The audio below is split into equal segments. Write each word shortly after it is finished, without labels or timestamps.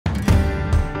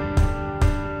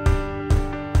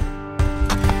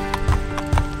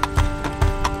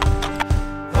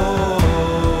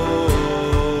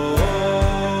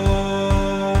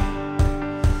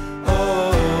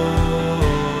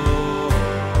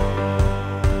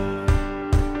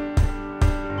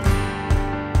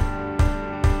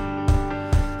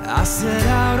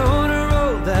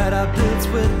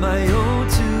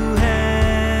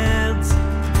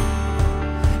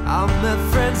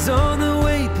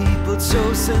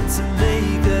chosen to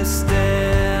make a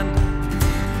stand.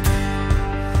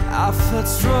 I felt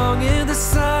strong in the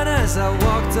sun as I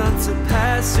walked onto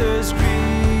pastures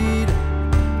green.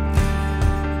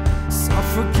 Saw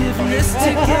forgiveness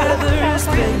together as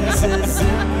places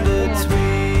in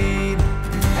between.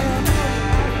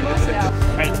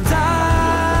 And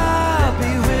I'll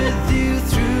be with you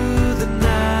through the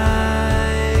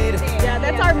night. Yeah,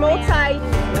 that's our multi.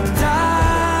 And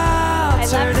I'll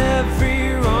turn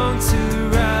every wrong to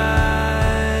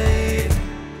right.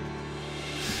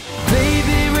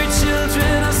 Baby, we're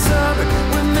children of summer,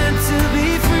 we're meant to be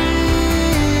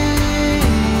free.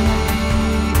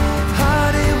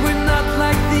 Honey, we're not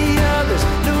like the others,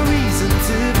 no reason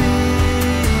to be.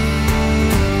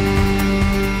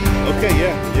 Okay,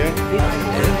 yeah. And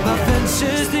my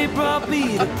ventures, they brought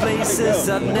me to places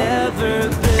I've never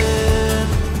been.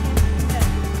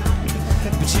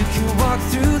 But you can walk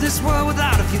through this world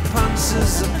without a few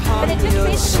punches upon your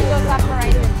chin.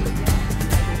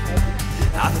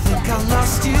 I think I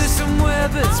lost you somewhere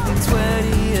between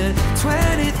 20 and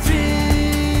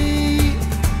 23.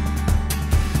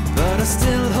 But I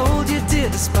still hold you dear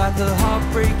despite the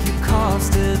heartbreak you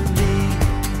caused in me.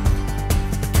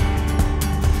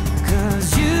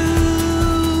 'Cause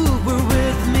you were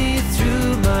with me through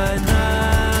my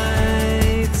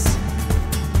nights.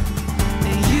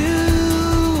 And you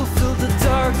filled the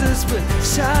darkness with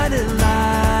shining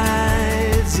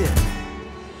lights, yeah.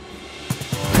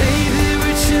 Baby,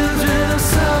 we're children of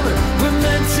summer, we're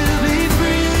meant to be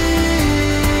free.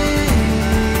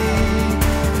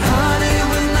 Honey,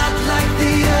 we're not like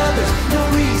the others, no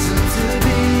reason to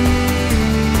be.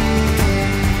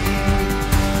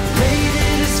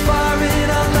 Faded is far in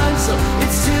our lungs, so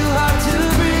it's too hard to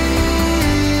breathe.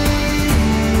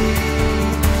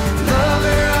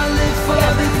 Lover, I live for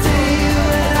the day you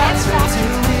and I turn to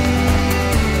me.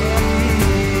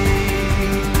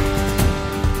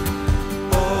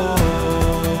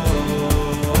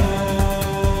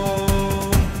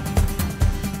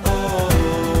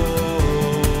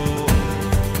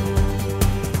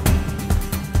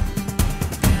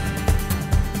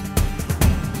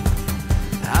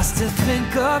 I still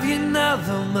think of you now,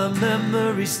 though my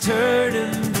memories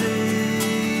turning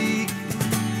bleak.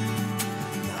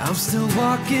 I'm still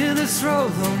walking this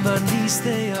road, though my knees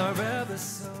they are ever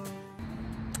so.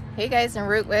 Hey guys, en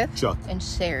route with Chuck and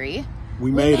Sherry.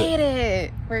 We made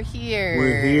it. We're here.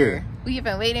 We're here. We've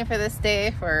been waiting for this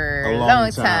day for A a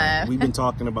long time. We've been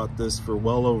talking about this for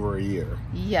well over a year.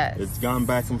 Yes. It's gone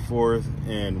back and forth,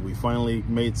 and we finally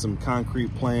made some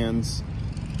concrete plans,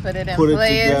 Put it put place.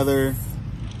 it together,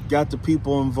 got the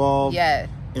people involved, Yeah.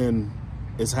 and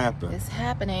it's happening. It's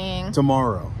happening.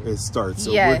 Tomorrow it starts.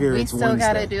 So yeah, we're here. we It's still Wednesday.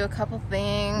 gotta do a couple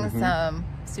things.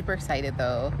 Super excited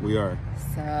though. We are.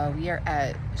 So we are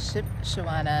at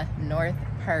Shipshewana North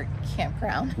Park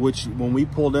Campground. Which, when we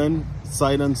pulled in,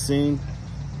 sight unseen,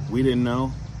 we didn't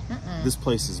know. This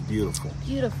place is beautiful.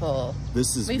 Beautiful.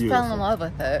 This is We beautiful. fell in love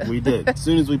with it. We did. As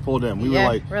soon as we pulled in, we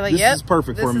Yeah, were like, this yep, is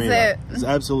perfect for a this is meetup. it. It's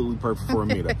absolutely perfect for a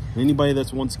meetup. And anybody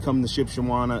that's wants to come to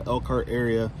Shipshewana, Elkhart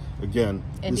area, again,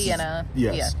 Indiana.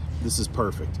 Yes, this is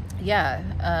perfect. Yeah.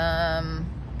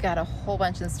 Got a whole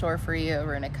bunch in store for you.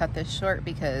 We're gonna cut this short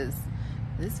because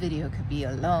this video could be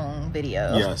a long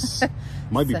video. Yes.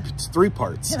 Might be 3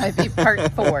 parts. It might be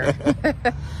part 4.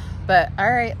 But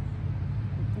all right,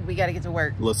 we got to get to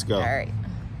work. Let's go.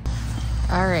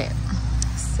 All right.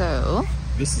 So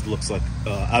this looks like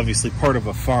obviously part of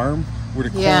a farm where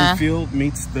the Yeah. cornfield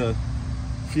meets the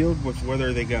field, which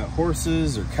whether they got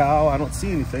horses or cow, I don't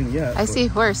see anything yet. I see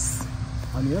horse.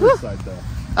 On the other side though.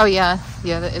 Oh yeah,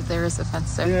 there is a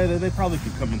fence there. Yeah, they probably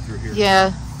could come in through here.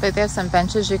 Yeah, but they have some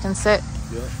benches you can sit,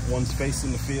 Yeah, one's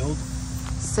facing the field.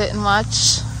 sit and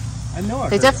watch. I know.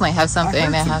 They definitely have something. I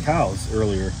heard They some have cows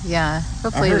earlier. Yeah,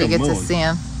 hopefully heard we get them to mooing. see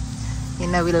them. You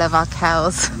know we love our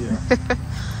cows. Yeah.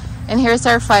 And here's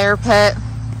our fire pit.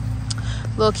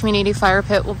 Little community fire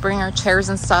pit. We'll bring our chairs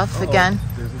and stuff again.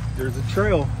 There's a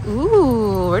trail.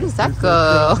 Ooh, where does that There's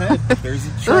go? the trailhead. There's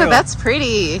a trail. Ooh, that's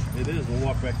pretty. It is. We'll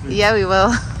walk back through. Yeah, we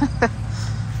will.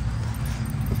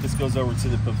 This goes over to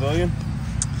the pavilion.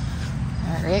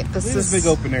 All right, this Look at is this big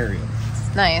open area.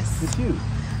 nice. It's huge.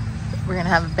 We're gonna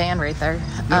have a band right there.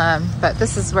 Yep. But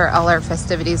this is where all our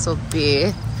festivities will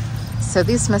be. So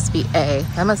these must be A.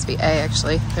 That must be A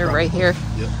actually. They're right here.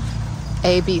 Yep.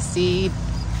 A, B, C,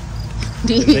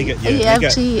 D, They E,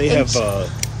 F, G, they H. have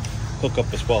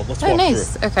hookup as well. Let's Oh, walk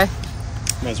nice. through. Okay.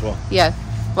 Might as well. Yeah.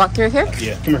 Walk through here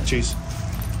Yeah. Come here, Cheese.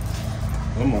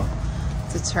 One more.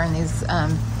 to turn these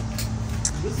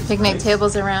This is picnic nice.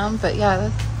 tables around. But yeah,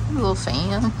 that's a little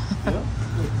fan. Yep.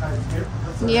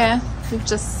 Yeah, we've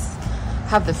just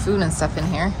have the food and stuff in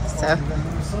here. So,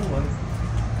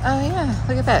 oh yeah,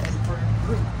 look at that.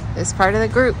 It's part of the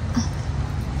group.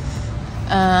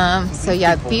 So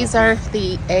yeah, these are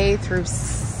the A through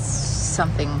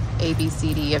something, A, B,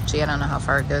 C, D, E, F, G. I don't know how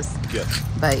far it goes. Yes.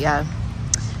 But yeah,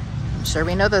 I'm sure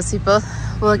we know those people.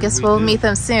 Well, I guess we'll meet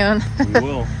them soon. We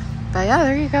will. But yeah,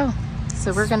 there you go.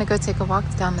 So we're gonna go take a walk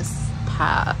down this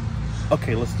path.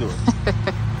 Okay, let's do it.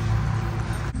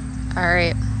 All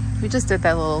right, we just did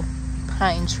that little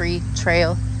pine tree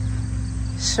trail.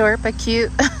 Short but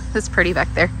cute. It's pretty back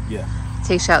there. Yeah.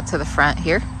 Takes you out to the front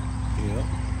here. Yeah.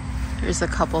 There's a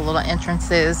couple little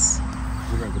entrances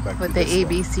We're gonna go back with to the this A, one.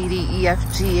 B, C, D, E,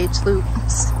 F, G, H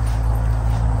loops. The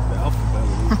alphabet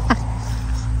loop.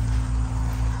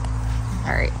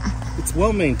 All right. It's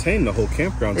well maintained, the whole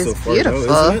campground It's so far, beautiful.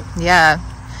 though, isn't it? Yeah.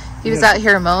 He was Yeah. out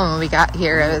here mowing when we got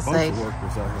here. I was Bunch like, of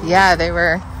workers out here. yeah, they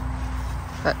were.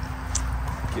 But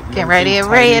Getting ready,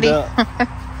 everything ready. tidied up.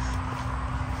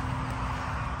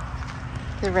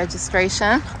 the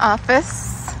registration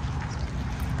office.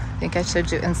 I think I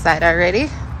showed you inside already.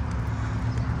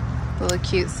 Little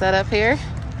cute setup here.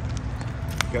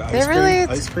 Got They're really,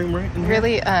 ice cream right in here?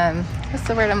 really, what's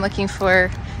the word I'm looking for?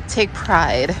 Take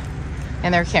pride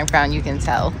in their campground, you can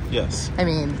tell. Yes. I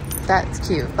mean, that's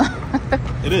cute.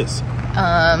 It is.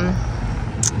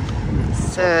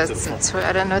 So,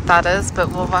 I don't know what that is, but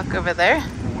we'll walk over there.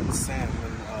 What's Sam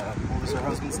and, what was her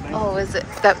husband's name? Oh, is it?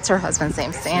 That's her husband's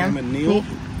name, Sam. Sam and Neil?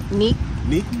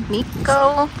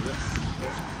 Nico.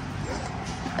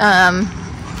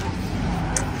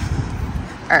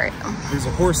 All right. There's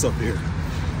a horse up here.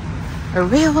 A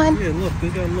real one? Yeah, look, they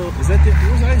got a little, is that the,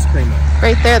 where's the ice cream at?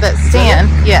 Right there, that stand.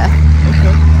 Yeah.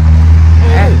 Okay.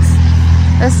 Oh, it is.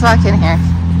 Let's walk in here.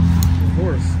 The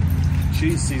horse.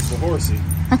 She sees the horsey.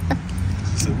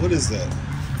 So what is that?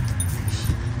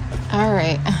 All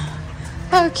right.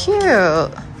 How cute.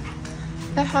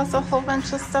 That has a whole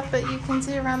bunch of stuff that you can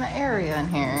do around the area in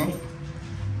here.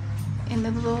 And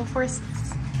the little horses.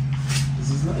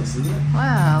 This is nice, isn't it?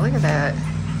 Wow, look at that.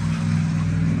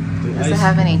 Does it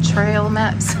have any trail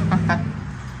maps?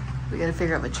 We gotta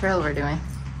figure out what trail we're doing.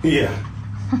 Yeah.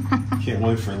 Can't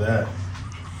wait for that.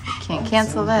 Can't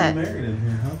cancel that. Married in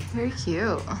here, huh? Very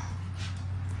cute.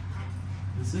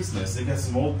 This is nice. They got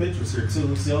some old pictures here too.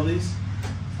 Look, see all these?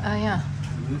 Oh yeah.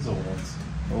 These old ones.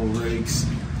 Old rigs.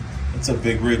 That's a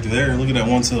big rig there. Look at that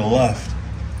one to the left.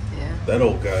 Yeah. That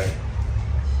old guy.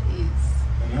 Jeez.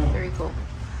 I know. Very cool.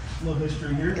 A little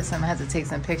history here. Guess I'm gonna have to take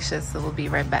some pictures, so we'll be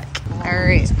right back. All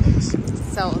right.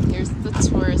 So here's the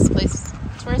tourist place,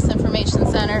 tourist information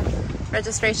center,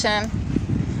 registration.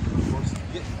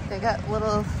 They got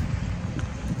little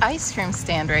ice cream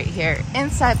stand right here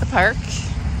inside the park.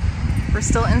 We're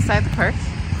still inside the park,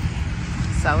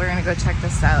 so we're gonna go check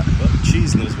this out. But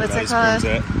cheese knows what What's it ice cream's called?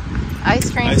 at. Ice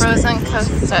cream Ice cream frozen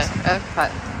frozen coaster.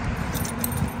 Okay.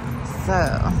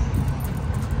 So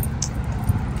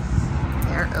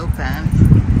they're open.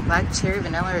 Black cherry,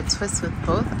 vanilla, or twist with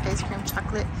both ice cream,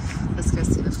 chocolate. Let's go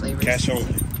see the flavors. Cash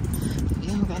only. We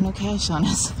haven't got no cash on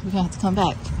us. We're gonna have to come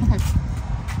back.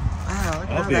 Wow, look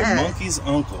at I'll all be a that. monkey's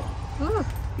uncle. Ooh,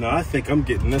 No, I think I'm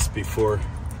getting this before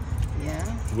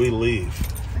yeah, we leave.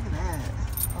 look at that.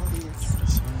 All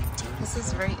these. This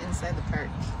is right inside the park.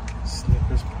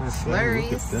 Snickers parfait.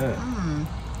 Flurries. Look at that.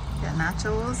 Got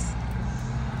nachos.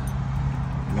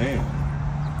 Man.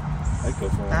 I'd go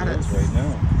for one That of those is- right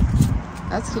now.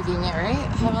 That's convenient, right?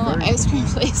 Having a little ice cream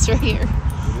place right here. It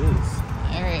is.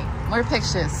 All right, more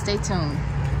pictures. Stay tuned.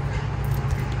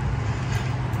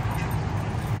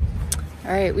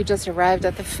 All right, we just arrived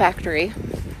at the factory.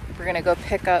 We're gonna go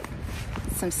pick up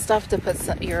some stuff to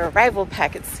put your arrival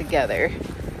packets together.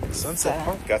 Sunset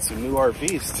Park got some new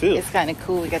RVs too. It's kind of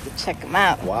cool. We got to check them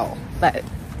out. Wow. But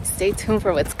stay tuned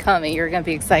for what's coming. You're gonna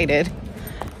be excited.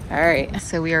 All right,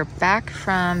 so we are back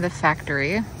from the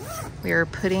factory. We are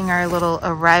putting our little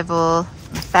arrival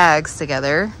bags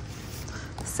together.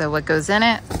 So what goes in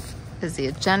it is the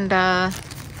agenda.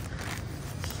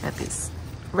 Got these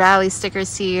rally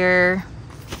stickers here,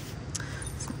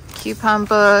 some coupon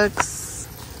books,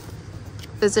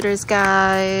 visitor's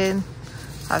guide,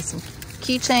 have some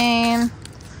keychain,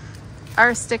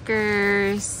 our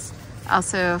stickers,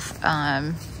 also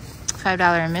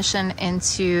 $5 admission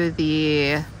into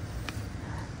the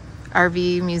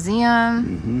RV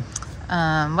museum.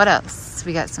 What else?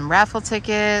 We got some raffle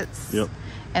tickets. Yep.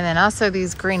 And then also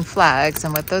these green flags.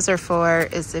 And what those are for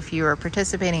is if you are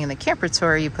participating in the camper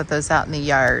tour, you put those out in the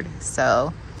yard.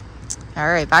 So, all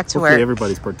right, back to Hopefully work.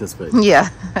 everybody's participating. Yeah.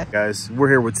 Guys, we're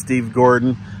here with Steve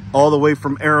Gordon, all the way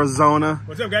from Arizona.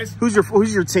 What's up, guys? Who's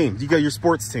your team? You got your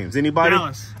sports teams. Anybody?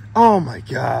 Dallas Oh my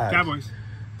God. Cowboys.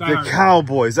 The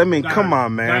Cowboys. I mean, come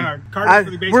on, man.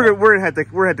 We're gonna have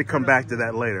to come back to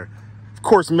that later. Of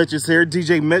course, Mitch is here.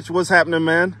 DJ Mitch, what's happening,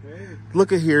 man? Hey.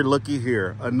 Looky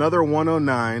here. Another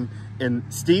 109, and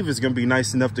Steve is gonna be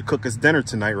nice enough to cook us dinner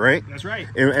tonight, right? That's right.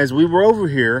 And as we were over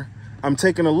here, I'm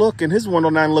taking a look, and his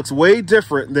 109 looks way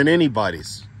different than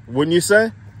anybody's. Wouldn't you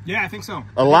say? Yeah, I think so.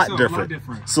 A lot different.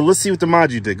 So let's see what the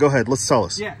mod you did. Go ahead, let's tell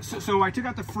us. Yeah, so I took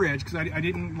out the fridge because I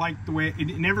didn't like the way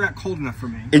it never got cold enough for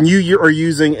me. And you are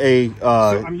using a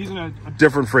so I'm using a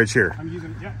different fridge here. I'm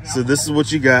using So this is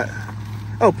what you got.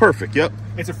 Oh, perfect. Yep.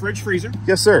 It's a fridge freezer.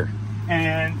 Yes, sir.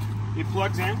 And it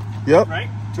plugs in. Yep. Right.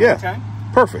 Yeah.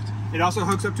 Perfect. It also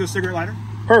hooks up to a cigarette lighter.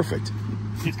 Perfect.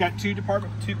 It's got two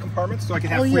compartments, so I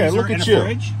can have freezer look and at a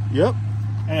fridge. Yep.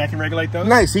 And I can regulate those.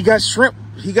 Nice. He got shrimp.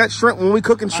 He got shrimp when we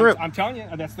cooking shrimp. I'm telling you,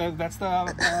 that's the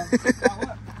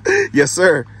Yes,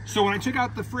 sir. So when I took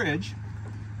out the fridge,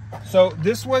 so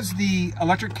this was the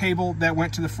electric cable that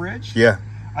went to the fridge. Yeah.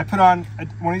 I put on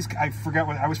one of these, I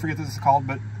always forget this is called,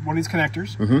 but one of these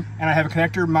connectors. And I have a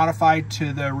connector modified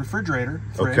to the refrigerator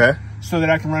fridge. Okay. So that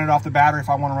I can run it off the battery if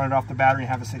I want to run it off the battery and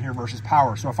have it sit here versus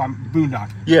power. So if I'm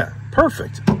boondocking. Yeah,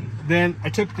 perfect. Then I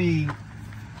took the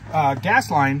gas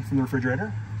line from the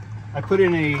refrigerator. I put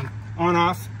in a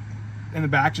on-off in the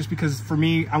back just because for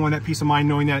me, I want that peace of mind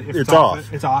knowing that if it's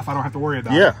off. It's off. I don't have to worry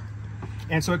about it.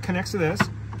 And so it connects to this.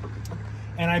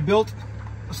 And I built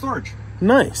a storage.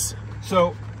 Nice.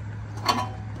 So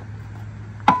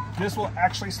this will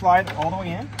actually slide all the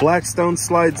way in. Blackstone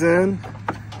slides in.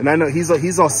 And I know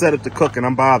he's all set up to cook and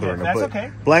I'm bothering him. That's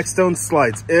okay. Blackstone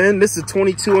slides in. This is a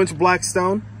 22-inch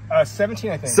Blackstone.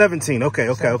 17, I think. 17. Okay.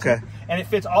 And it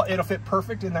fits it'll fit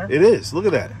perfect in there. It is. Look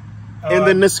at that. And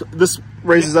then this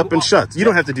raises up and shuts. You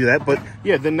don't have to do that, but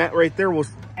yeah, then that right there will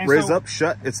raise up,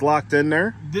 shut. It's locked in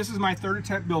there. This is my third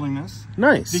attempt building this.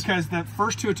 Nice. Because the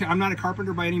first two attempts, I'm not a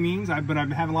carpenter by any means, but I've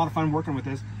been having a lot of fun working with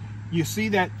this. You see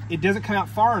that it doesn't come out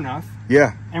far enough.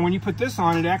 Yeah. And when you put this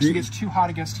on, it actually gets too hot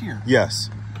against here. Yes.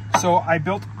 So I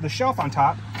built the shelf on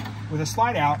top with a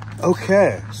slide out.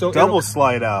 Okay. So double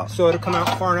slide out. So it'll come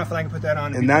out far enough and I can put that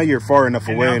on. And now you're far enough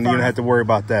away and you don't have to worry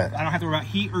about that. I don't have to worry about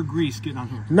heat or grease getting on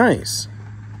here. Nice.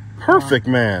 Perfect,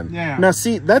 man. Yeah. Now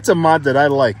see, that's a mod that I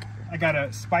like. I got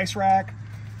a spice rack.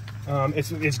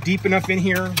 It's deep enough in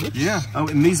here. Oops. Yeah. Oh,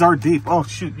 and these are deep. Oh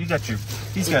shoot, he's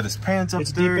got his pans up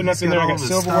it's there. Deep enough in there. I got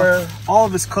silverware. All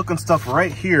of his cooking stuff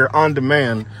right here on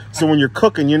demand. So when you're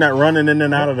cooking, you're not running in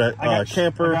and out of that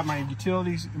camper. I got my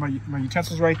utilities, my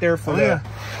utensils right there for the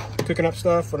cooking up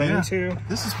stuff when I need to.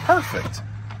 This is perfect.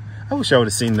 I wish I would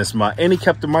have seen this mod. And he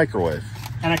kept the microwave.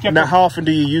 And I kept. Now, how often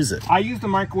do you use it? I use the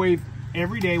microwave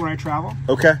every day when I travel.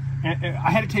 Okay. And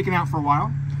I had it taken out for a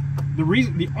while.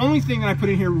 The only thing that I put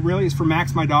in here really is for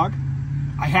Max, my dog.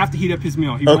 I have to heat up his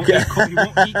meal. He won't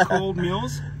eat cold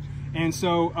meals, and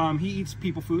so he eats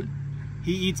people food.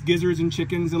 He eats gizzards and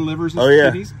chickens and livers and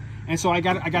kidneys. And so I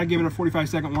got to give it a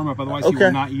 45-second warm up, otherwise he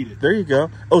will not eat it. There you go.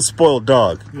 Oh, spoiled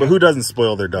dog. Yeah. But who doesn't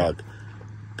spoil their dog?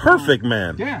 Perfect,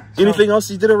 man. Yeah. Anything else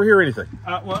you did over here or anything?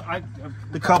 Well,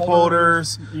 the cup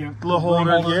holders, little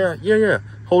holder. Yeah.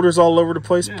 Holders all over the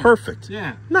place. Yeah. Perfect.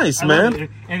 Yeah. Nice, man.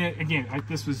 And again,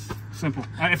 this was simple.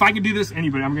 If I could do this,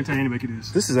 anybody, I'm going to tell you, anybody could do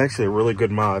this. This is actually a really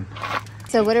good mod.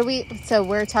 So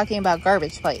we're talking about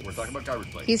garbage plates. We're talking about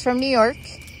garbage plates. He's from New York.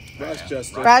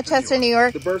 Rochester, New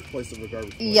York. The birthplace of a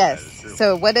garbage plate. Yes.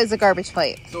 So what is a garbage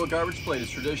plate? So a garbage plate is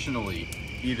traditionally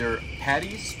either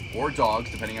patties or dogs,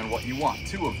 depending on what you want.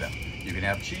 Two of them. You can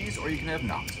have cheese or you can have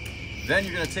not. Then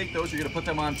you're going to take those, you're going to put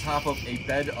them on top of a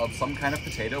bed of some kind of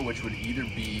potato, which would either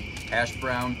be hash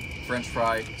brown, french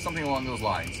fry, something along those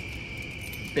lines.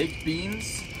 Baked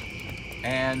beans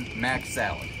and mac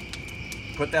salad.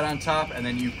 Put that on top, and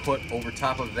then you put over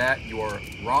top of that your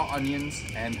raw onions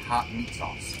and hot meat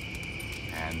sauce.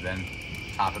 And then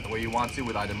top it the way you want to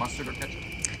with either mustard or ketchup.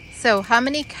 So how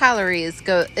many calories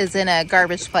is in a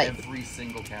garbage plate? Every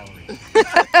single calorie.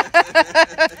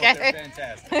 Okay. They're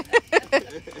fantastic.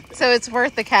 So it's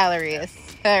worth the calories.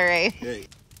 All right. Okay.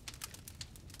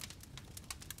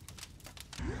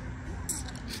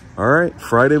 All right,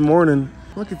 Friday morning.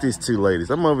 Look at these two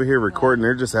ladies. I'm over here recording.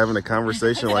 They're just having a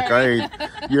conversation like I ain't,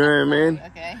 you know what I mean?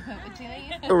 Okay.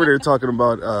 Over there talking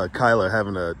about Kyla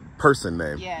having a person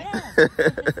name. Yeah.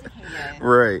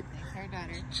 Right.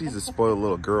 She's a spoiled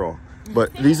little girl.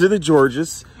 But these are the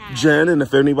Georges. Jen, and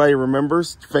if anybody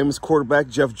remembers, famous quarterback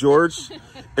Jeff George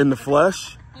in the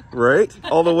flesh, right?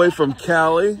 All the way from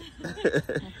Cali. Yes,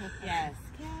 Cali.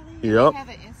 Yep. We have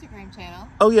an Instagram channel.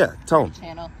 Oh, yeah. Tell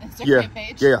them. Instagram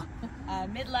page. Yeah.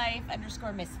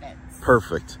 Midlife_misfits.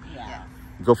 Perfect. Yeah.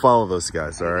 Go follow those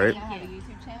guys, all right? Do you have a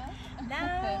YouTube channel?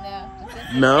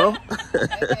 No. No?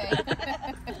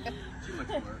 Okay.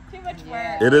 Too much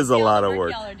work. It is a lot of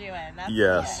work. Y'all are doing. That's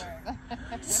Yes.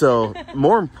 So,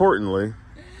 more importantly,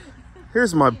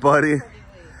 here's my buddy.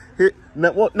 Here,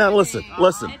 now listen.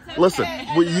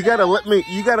 Well, you gotta let me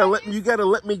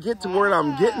get to where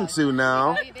I'm getting to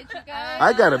now.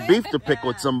 I got a beef to pick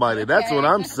with somebody. That's what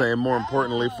I'm saying. More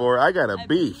importantly, I got a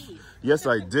beef. Yes,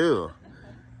 I do.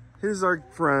 Here's our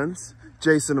friends,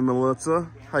 Jason and Melissa.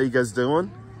 How you guys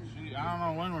doing? I don't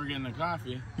know when we're getting the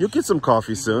coffee. You'll get some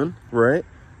coffee soon, right?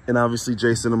 And obviously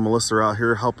Jason and Melissa are out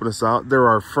here helping us out. They're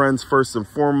our friends first and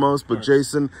foremost, but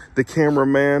Jason, the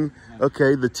cameraman,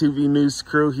 okay, the TV news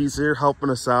crew, he's here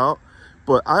helping us out.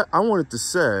 But I wanted to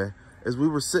say, as we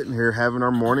were sitting here having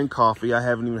our morning coffee, I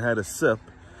haven't even had a sip.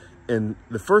 And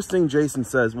the first thing Jason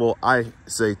says, well, I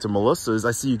say to Melissa is,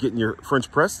 I see you getting your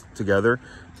French press together.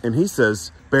 And he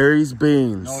says, Barry's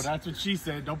beans. No, that's what she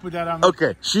said. Don't put that on me.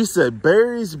 Okay, she said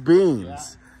Barry's beans.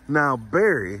 Yeah. Now,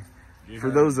 Barry, for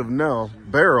those of know,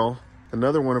 Beryl,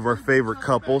 another one of our favorite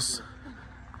couples.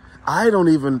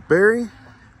 Barry.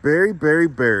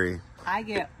 I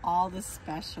get all the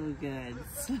special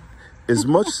goods. As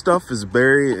much stuff as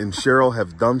Barry and Cheryl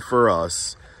have done for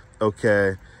us,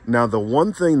 okay. Now, the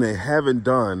one thing they haven't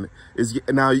done is,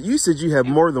 now you said you have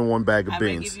more than one bag of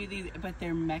beans. I'm gonna give you these, but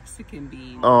they're Mexican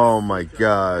beans. Oh my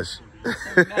gosh.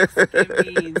 They're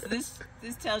Mexican beans.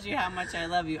 This tells you how much I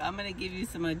love you. I'm gonna give you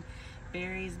some of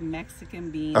Barry's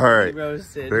Mexican beans. All right,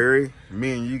 roasted. Barry,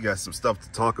 me and you got some stuff to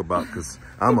talk about because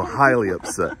I'm highly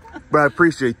upset. But I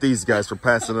appreciate these guys for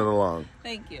passing it along.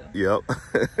 Thank you. Yep.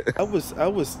 I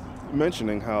was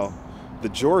mentioning how the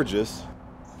Georges,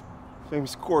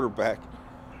 famous quarterback,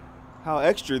 how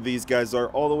extra these guys are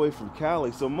all the way from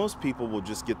Cali. So most people will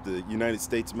just get the United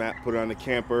States map, put it on the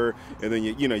camper, and then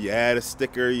you add a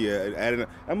sticker, you add it.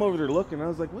 I'm over there looking, I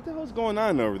was like, what the hell's going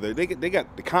on over there? They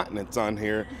got the continents on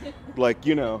here. Like,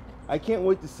 I can't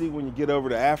wait to see when you get over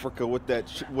to Africa with that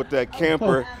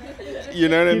camper. You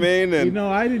know what I mean? And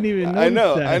I didn't even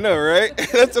know. I know, right?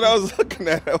 That's what I was looking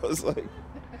at. I was like,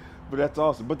 but that's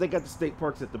awesome. But they got the state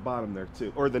parks at the bottom there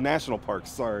too, or the national parks.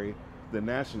 Sorry, the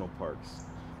national parks.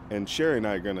 And Sherry and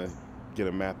I are going to get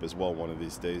a map as well one of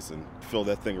these days and fill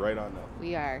that thing right on up.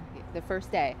 We are. The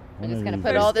first day. I'm just going to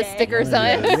put all the stickers on.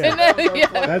 Yeah.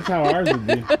 That's how ours would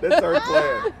be. That's our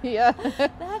plan. Yeah.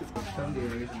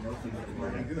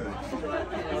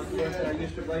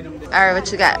 All right, what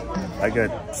you got? I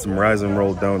got some rise and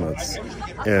roll donuts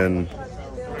and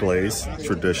glaze,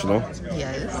 traditional.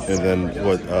 Yes. And then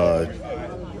what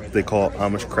they call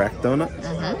Amish crack donut.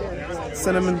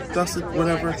 Cinnamon dusted,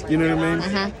 whatever, you know what I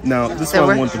mean? Now, this one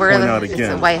I want to point out again.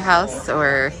 It's a White House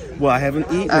or? Well, I haven't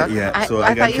eaten it yet, so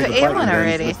I thought you ate one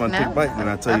already. If I take a bite, then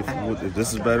I'll tell you if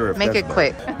this is better or if Make that's it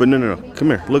quick. But no. Come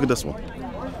here. Look at this one.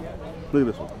 Look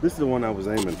at this one. This is the one I was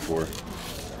aiming for.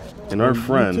 And our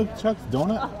friend. You took Chuck's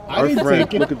donut? Our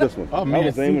friend, look at this one. Oh, man, I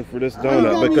was aiming for this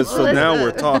donut because so now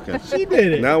we're talking. She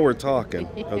did it. Now we're talking.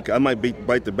 Okay, I might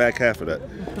bite the back half of that.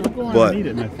 Go on and eat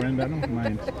it, my friend. I don't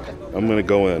mind. I'm gonna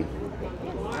go in.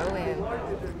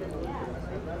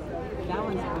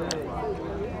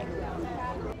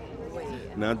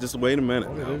 Now, just wait a minute.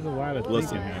 Now. There's a lot of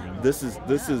Listen, this is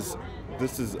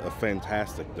a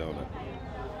fantastic donut.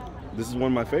 This is one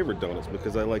of my favorite donuts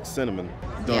because I like cinnamon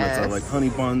donuts. I like honey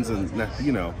buns and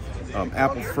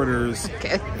apple fritters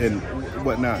and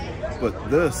whatnot. But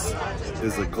this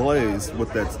is a glaze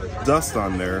with that dust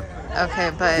on there. Okay,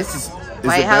 but this is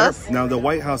White House? Now the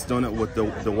White House donut with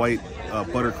the white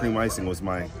buttercream icing was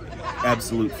my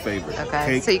absolute favorite. Okay,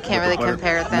 Cake so you can't really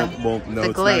compare them. No,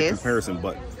 it's not a comparison,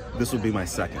 but this would be my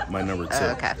second, my number 2.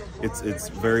 Okay. It's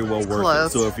very well worth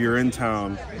it. So if you're in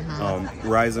town,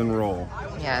 rise and roll.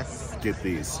 Yes. Get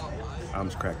these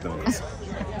Amish crack donuts.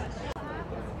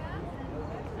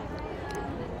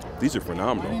 These are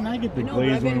phenomenal. Why didn't I get the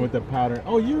glazed one with the powder?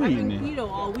 Oh, you're eating it. I've been keto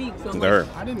all week, so There.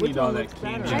 I didn't eat all that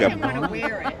candy. I didn't want to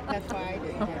wear it. That's why I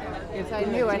didn't. If I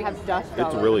knew I'd have dust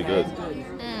It's really good.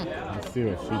 Let's see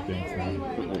what she thinks now.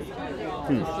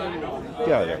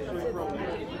 Get out of there.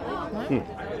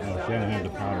 Oh, she doesn't have the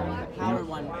powder one. Power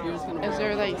one. You're just gonna Is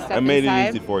there like stuff I made inside?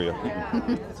 it easy for you.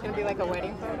 It's going to be like a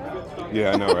wedding photo?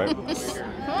 Yeah, I know, right?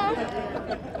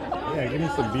 Yeah, give me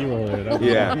some B-roll of it.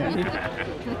 Yeah.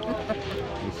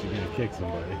 She's gonna kick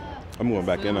somebody. I'm going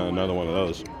back in on another one of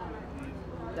those.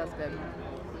 That's good.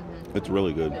 It's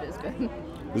really good. It is good.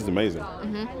 This is amazing.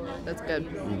 That's good.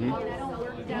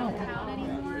 Yeah,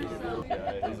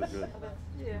 these are good.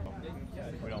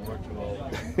 We don't work too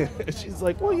well. She's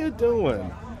like, what are you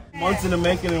doing? Months in the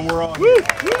making and we're on. And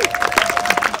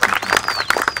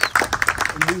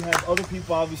we have other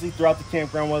people obviously throughout the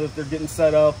campground, whether if they're getting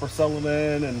set up or settling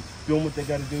in and doing what they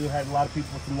got to do. Had a lot of people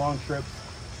with some long trips.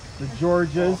 the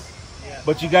Georges.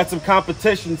 But you got some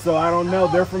competition, so I don't know.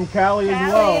 They're from Cali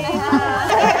as well.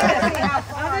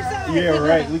 Yeah,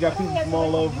 right. We got people from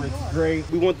all over. It's great.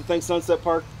 We want to thank Sunset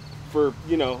Park for,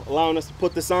 you know, allowing us to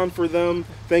put this on for them.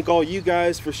 Thank all you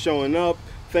guys for showing up.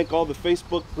 Thank all the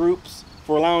Facebook groups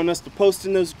for allowing us to post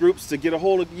in those groups, to get a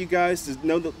hold of you guys, to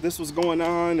know that this was going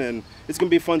on, and it's gonna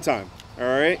be a fun time. All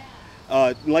right,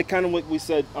 like kind of what we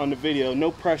said on the video,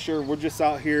 no pressure. We're just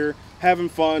out here having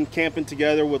fun, camping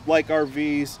together with like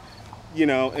RVs, you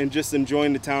know, and just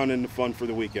enjoying the town and the fun for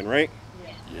the weekend, right?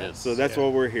 Yes. So that's why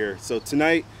we're here. So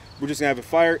tonight we're just gonna have a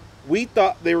fire. We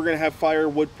thought they were gonna have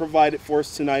firewood provided for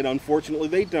us tonight. Unfortunately,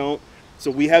 they don't. So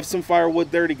we have some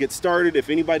firewood there to get started. If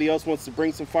anybody else wants to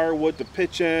bring some firewood to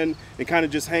pitch in and kind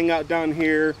of just hang out down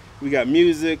here, we got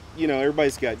music, you know,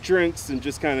 everybody's got drinks, and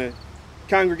just kind of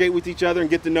congregate with each other and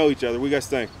get to know each other. What do you guys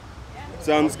think?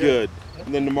 Sounds good.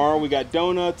 And then tomorrow we got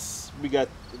donuts. We got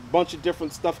a bunch of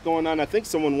different stuff going on. I think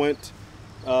someone went,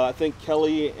 I think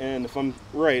Kelly, and if I'm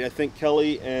right, I think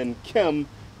Kelly and Kim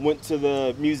went to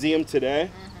the museum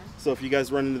today. So if you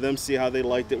guys run into them, see how they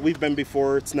liked it. We've been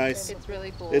before. It's nice. It's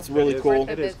really cool. It's really cool.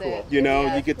 It is cool. You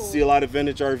know, you get to see a lot of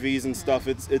vintage RVs and stuff.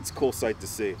 It's a cool sight to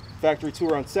see. Factory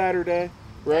tour on Saturday,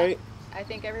 right? I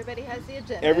think everybody has the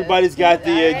agenda. Everybody's got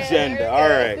the agenda. All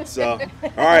right. So,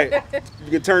 all right. You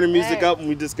can turn the music up, and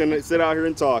we're just gonna sit out here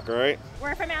and talk. All right.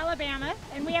 We're from Alabama,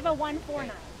 and we have a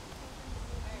 149.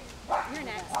 You're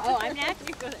next. Oh, I'm next?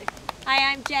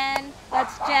 Hi, I'm Jen.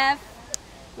 That's Jeff.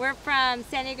 We're from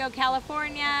San Diego,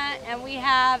 California, and we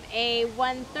have a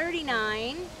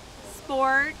 139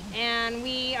 Sport, and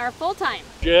we are full-time.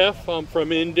 Jeff, I'm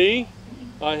from Indy.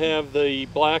 I have the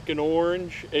black and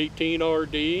orange 18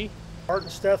 RD. Art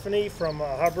and Stephanie from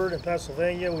Hubbard in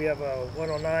Pennsylvania. We have a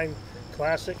 109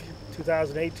 Classic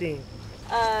 2018.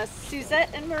 Suzette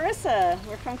and Marissa.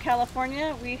 We're from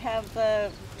California. We have the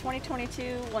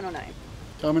 2022 109.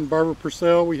 Tom and Barbara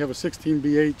Purcell. We have a 16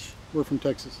 BH. We're from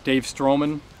Texas. Dave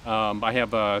Stroman. I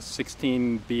have a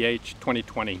 16 BH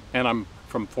 2020, and I'm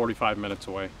from 45 minutes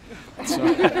away. So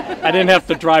I didn't have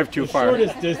to drive too far.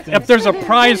 Shortest distance. If there's a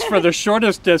prize for the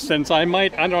shortest distance, I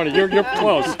don't know, you're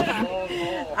close.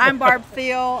 I'm Barb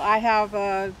Thiel. I have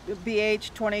a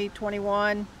BH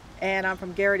 2021, and I'm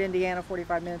from Garrett, Indiana,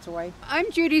 45 minutes away. I'm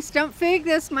Judy Stumpfig.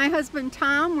 That's my husband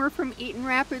Tom. We're from Eaton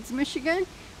Rapids, Michigan.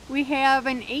 We have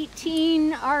an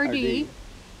 18 RD.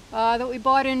 That we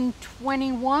bought in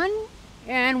 21,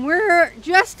 and we're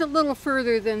just a little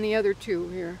further than the other two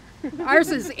here. Ours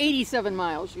is 87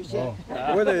 miles, you said.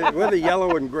 Oh. We're the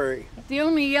yellow and gray. The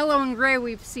only yellow and gray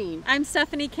we've seen. I'm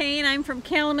Stephanie Kane. I'm from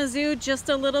Kalamazoo, just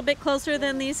a little bit closer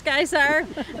than these guys are,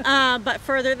 but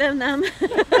further than them.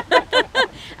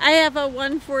 I have a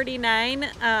 149,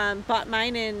 bought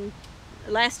mine in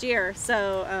last year,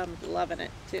 so loving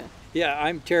it too. Yeah,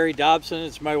 I'm Terry Dobson.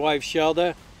 It's my wife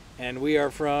Shelda. And we are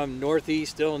from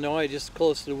Northeast Illinois, just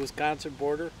close to the Wisconsin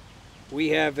border. We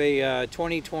have a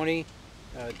 2020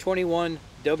 21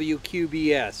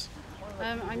 WQBS.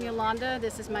 I'm Yolanda.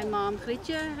 This is my mom,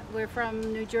 Gritje. We're from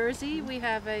New Jersey. We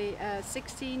have a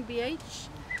 16 BH,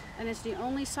 and it's the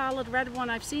only solid red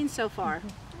one I've seen so far.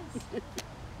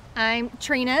 I'm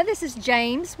Trina. This is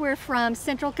James. We're from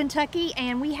Central Kentucky,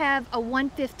 and we have a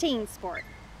 115 Sport.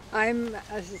 I'm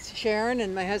Sharon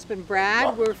and my husband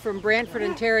Brad. We're from Brantford,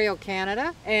 Ontario,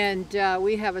 Canada, and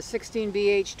we have a 16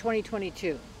 BH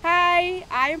 2022. Hi,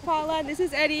 I'm Paula. This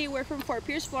is Eddie. We're from Fort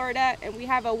Pierce, Florida, and we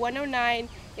have a 109.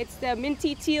 It's the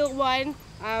minty teal one,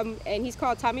 and he's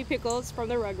called Tommy Pickles from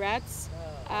the Rugrats.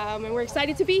 And we're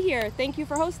excited to be here. Thank you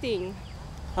for hosting.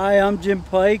 Hi, I'm Jim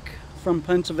Pike from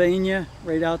Pennsylvania,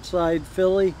 right outside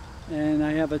Philly, and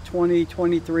I have a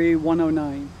 2023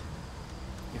 109.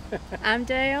 I'm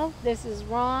Dale. This is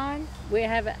Ron. We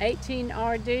have an 18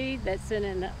 RD that's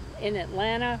in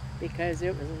Atlanta because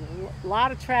it was a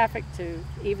lot of traffic to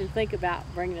even think about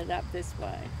bringing it up this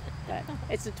way. But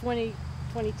it's a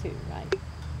 2022, right?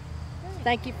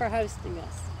 Thank you for hosting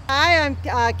us. Hi, I'm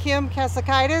Kim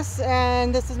Kasakaitis,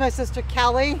 and this is my sister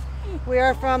Kelly. We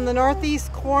are from the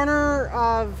northeast corner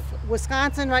of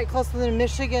Wisconsin, right close to the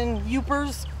Michigan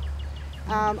Upers.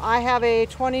 I have a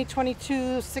 2022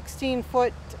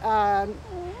 16-foot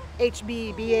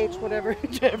HB, BH,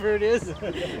 whichever it is.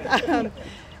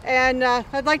 And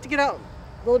I'd like to get out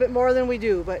a little bit more than we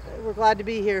do, but we're glad to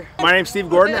be here. My name's Steve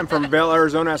Gordon. I'm from Vail,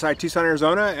 Arizona, outside Tucson,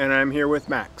 Arizona, and I'm here with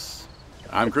Max.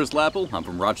 I'm Chris Lappel. I'm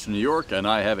from Rochester, New York, and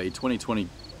I have a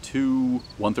 2022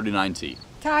 139T.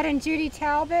 Todd and Judy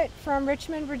Talbot from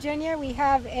Richmond, Virginia. We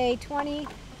have a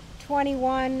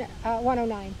 2021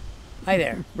 109. Hi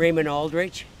there, Raymond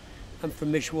Aldrich. I'm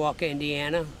from Mishawaka,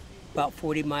 Indiana, about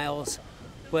 40 miles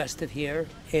west of here,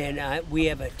 and we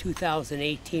have a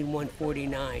 2018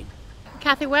 149.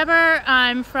 Kathy Weber,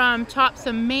 I'm from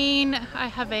Topsom, Maine. I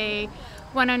have a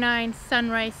 109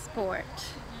 Sunrise Sport.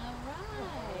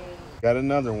 Got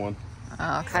another one.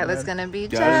 Oh, Kyla's gonna be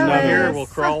Got jealous. another. Here will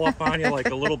crawl up on you like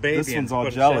a little baby. This one's all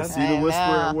and jealous. See the I whisper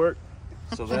know. at work?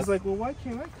 So She's that's like, well, why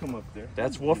can't I come up there?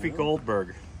 That's Woofy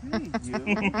Goldberg. Hey, you.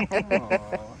 Aw,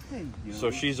 hey, you.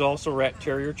 So she's also Rat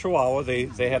Terrier Chihuahua.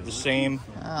 They have the same.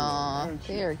 Oh,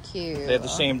 they're cute. They have the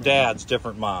same dads,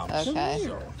 different moms. Okay.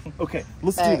 Okay,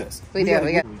 let's Hey, do this. we got.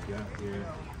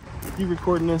 You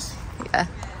recording this? Yeah.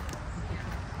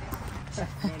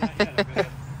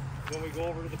 When we go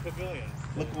over to the pavilion.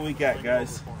 Look what we got,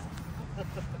 guys.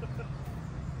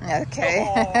 Okay.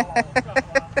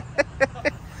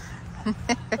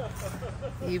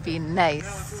 You be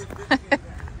nice.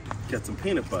 Got some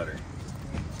peanut butter.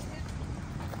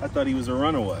 I thought he was a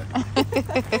runaway. You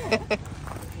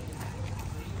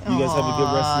guys have a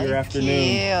good rest of your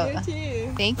afternoon. Cute. You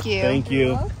too. Thank you. Thank you.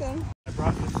 You're welcome. I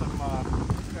brought you some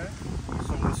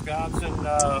Wisconsin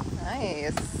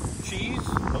Nice. cheese.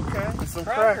 Okay. Some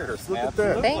crackers. Look at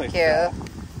that. Thank you.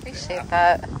 Appreciate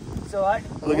that. So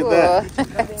look at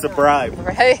that. It's a bribe.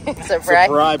 Right? It's a It's a bribe.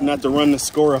 bribe not to run the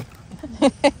score up.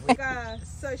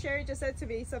 So Sherry just said to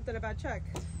me something about Chuck.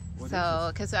 So,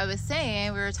 because I was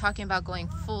saying, we were talking about going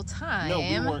full time. No,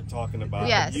 we weren't talking about it.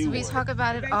 Yes, You we were. talk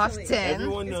about it often.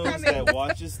 Everyone knows that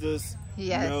watches this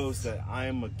Yes. knows that I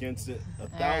am against it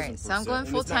 1,000%. All right, so I'm going and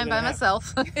full it's not time by gonna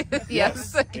myself. happen.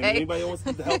 Yes, And okay. anybody wants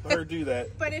to help her do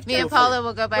that. But if Me and Chuck- Paula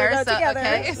will go by We'll go ourselves. together.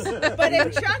 Okay. But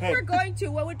if Chuck were going to,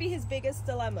 what would be his biggest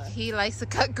dilemma? He likes to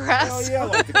cut grass. Oh yeah, I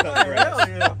like to cut grass.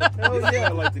 Hell yeah, I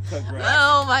like to cut grass.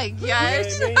 Oh my You know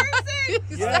gosh. what I mean?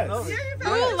 Yes.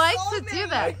 Who likes to do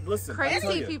that? Listen, I tell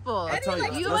Crazy you. people. I tell you.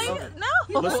 You Listen. like no.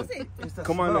 Listen,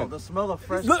 come on in. The smell of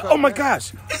fresh. Look, oh my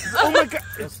gosh. Oh my God.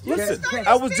 Listen,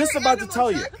 I was just about to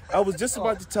tell you.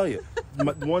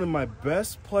 One of my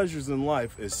best pleasures in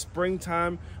life is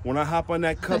springtime when I hop on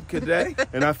that Cub Cadet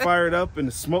and I fire it up and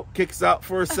the smoke kicks out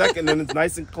for a second and it's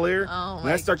nice and clear. Oh and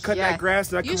I start cutting that grass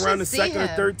and I You come around the should see second or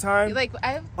him. third time. Like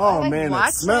I man, that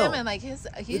watch smell. him and like he's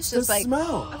It's just the like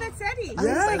smell. Oh, that's Eddie.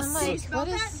 Yes. I'm like, what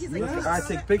is? He's like, Yes. I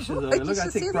take pictures of it. Look, I You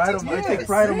should see take the pride on pictures. I take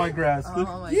pride on my grass. Oh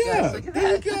my Yeah, gosh, look at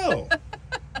there that. you go.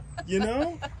 You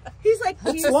know? He's like,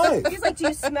 That's life. He's like, do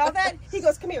you smell that? He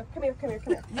goes, come here.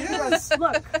 Yes.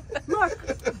 Look.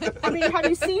 I mean, have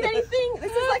you seen anything?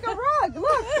 This is like a rug.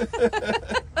 Look.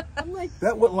 I'm like,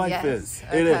 That's what life Yes. is.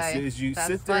 Okay. It is you That's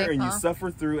sit there life, and you huh?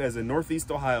 suffer through as a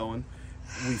Northeast Ohioan.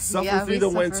 We suffer Yeah, through we the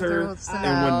suffer winter, through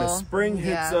and when the snow. spring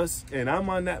hits Yeah. us, and I'm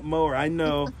on that mower, I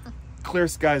know clear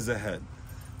skies ahead.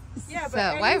 yeah, but So,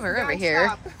 Eddie's why we're over here?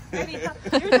 nonstop. Eddie,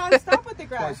 you're nonstop with the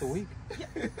grass. Twice a week.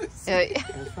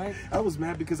 That's right. I was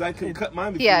mad because I couldn't cut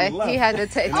mine before Yeah, we left. he had to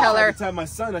And tell I her. had to tell my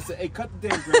son, I said, hey, cut the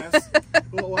damn grass.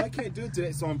 well, I can't do it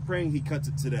today, so I'm praying he cuts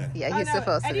it today. Yeah, Oh, he's no,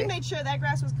 supposed to Eddie be. made sure that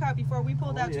grass was cut before we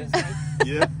pulled out yeah. Tuesday.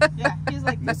 Yeah? Yeah, he's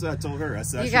like, And that's what I told her. I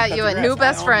said, I You should got cut you the a grass. new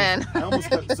best friend. I almost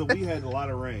cut, so we had a lot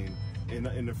of rain.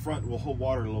 In the front, we'll hold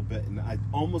water a little bit, and I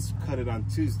almost cut it on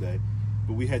Tuesday,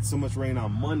 but we had so much rain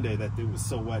on Monday that it was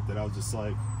so wet that I was just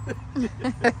like,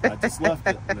 I just left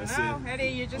it. And I said, no, Eddie,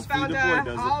 you just hopefully found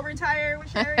the boy does all it. retire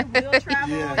with Sherry, we'll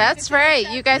travel. Yeah. That's right.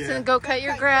 You guys Yeah. can go cut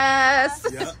your grass.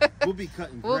 Yeah, we'll be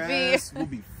cutting We'll be- grass. We'll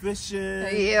be fishing.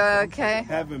 Yeah, okay.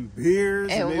 Having beers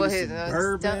and maybe we'll, some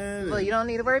bourbon. well, you don't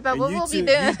need to worry about and what you we'll two,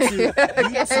 be doing.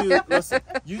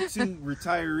 you two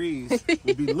retirees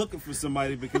will be looking for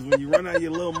somebody because when you run out of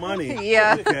your little money,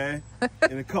 Yeah. okay,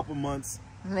 in a couple months,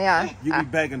 Yeah. you'll be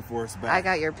begging for us back. I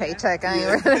got your paycheck. I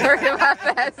ain't really worried about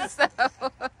that.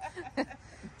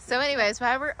 So anyways,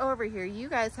 while we're over here, you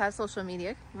guys have social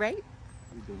media, right?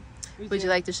 Would you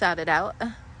like to shout it out?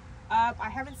 I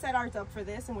haven't set ours up for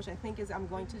this, and which I think is I'm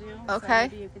going to do. Okay. So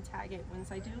maybe you can tag it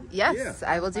once I do. Yes,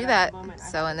 I will do But at that. the moment, I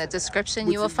So in the description,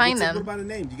 What's you will it- find What them. about a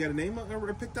name? Do you got a name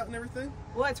picked out and everything?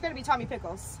 Well, it's going to be Tommy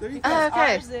Pickles. There you go. Because Oh,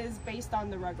 okay. Ours is based on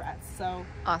the Rugrats. So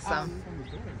Awesome.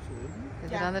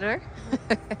 Is it on the door?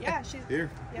 Yeah, she's Here.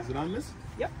 Yep. Is it on this?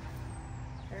 Yep.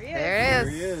 There he is. There There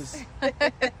he is.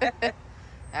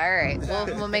 All right,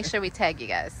 we'll make sure we tag you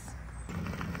guys.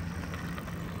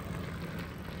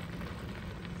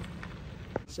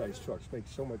 Size trucks make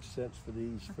so much sense for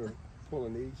these, for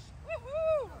pulling these.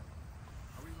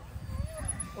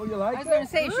 Oh, you like I was that? going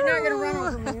to say, she's not going to run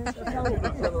over me. That's a little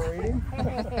accelerating.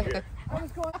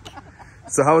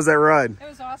 So how was that ride? It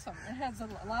was awesome. It has a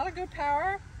lot of good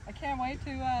power. I can't wait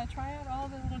to try out all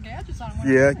the little gadgets on it.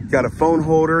 Yeah, got a phone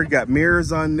holder, got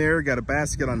mirrors on there, got a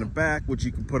basket on the back, which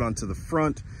you can put onto the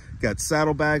front. Got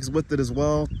saddlebags with it as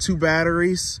well, 2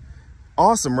 batteries.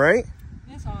 Awesome, right?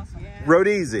 This was awesome. Rode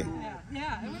easy.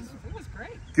 Yeah, it was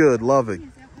great. Good, love it.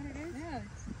 Yeah.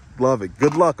 Love it.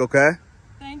 Good luck, okay?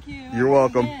 Thank you. You're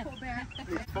welcome.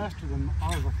 Faster than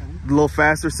ours, I think. A little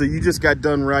faster, so you just got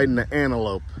done riding the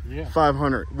Antelope. Yeah.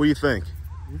 500. What do you think?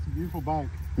 It's a beautiful bike.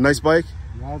 Nice bike?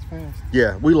 Rides fast.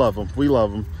 Yeah, we love them. We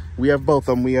love them. We have both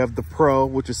of them. We have the Pro,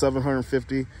 which is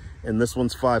 750, and this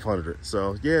one's 500.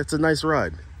 So, yeah, it's a nice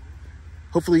ride.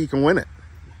 Hopefully you can win it.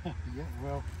 Yeah,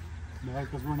 well, no,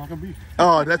 because we're not going to be.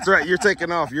 Oh, that's right. You're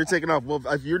taking off. You're taking off. Well,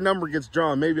 if your number gets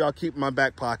drawn, maybe I'll keep it in my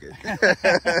back pocket.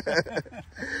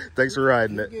 Thanks for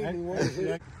riding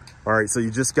it. All right, so you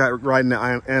just got riding the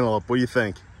Antelope. What do you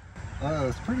think?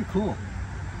 It's pretty cool.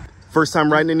 First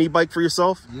time riding an e-bike for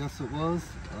yourself? Yes, it was.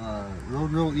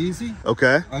 Rode real easy.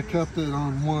 Okay. I kept it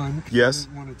on one. Yes. I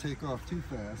didn't want to take off too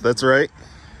fast. That's right.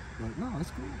 But no, it's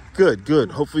cool. Good,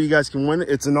 good. Hopefully you guys can win it.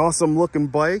 It's an awesome looking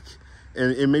bike,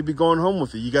 and it may be going home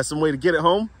with you. You got some way to get it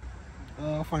home?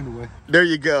 I'll find a way. There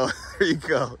you go. There you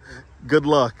go. Good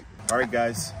luck. All right,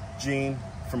 guys. Gene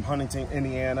from Huntington,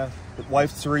 Indiana.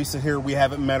 Wife Teresa here. We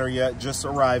haven't met her yet, just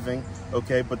arriving.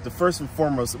 Okay, but the first and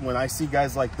foremost, when I see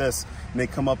guys like this and they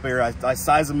come up here, I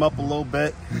size them up a little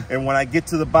bit, and when I get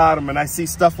to the bottom and I see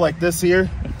stuff like this here,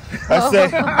 I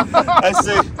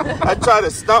try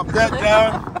to stomp that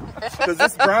down, because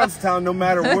it's Brownstown no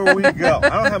matter where we go. I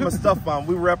don't have my stuff on.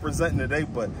 We representing today,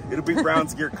 but it'll be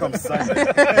Browns gear come Sunday.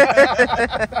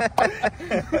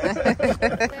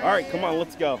 All right, come on,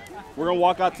 let's go. We're gonna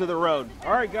walk out to the road.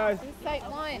 All right, guys. Sight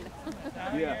one.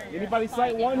 Yeah. Anybody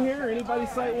sight one here? Anybody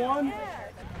sight one?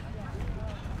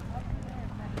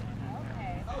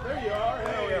 Oh, there you are.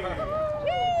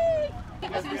 Hey. I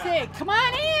was going to say, come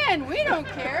on in. We don't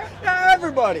care. Yeah,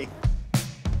 everybody.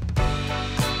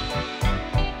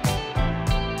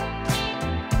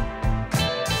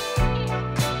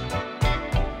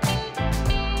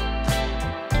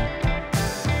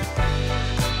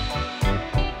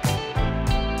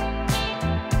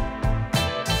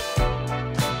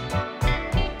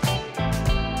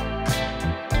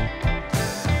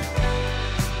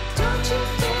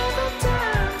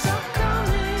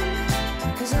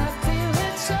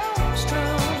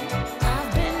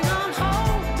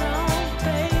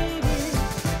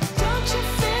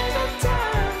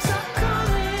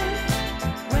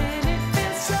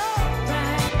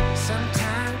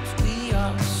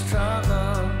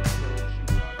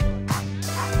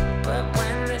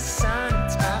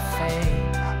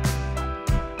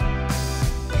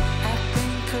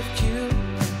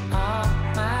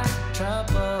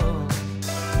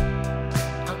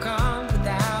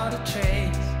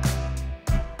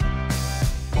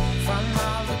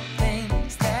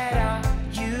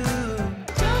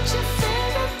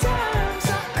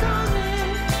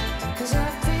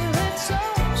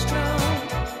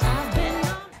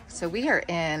 So we are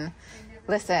in,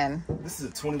 listen. This is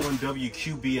a 21W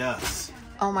QBS.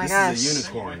 Oh my gosh. This is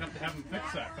a unicorn.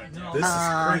 This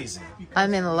is crazy.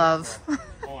 I'm in love.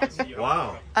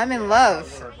 Wow. I'm in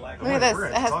love. Look at this.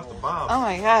 Brett, It has, talk to Bob. oh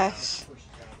my gosh.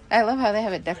 I love how they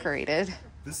have it decorated.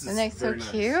 This is Isn't that so very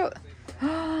nice. cute?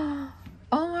 Oh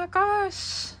my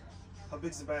gosh. How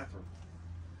big's the bathroom?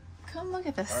 Come look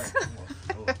at this. All right,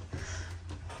 come on.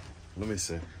 Let me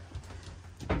see.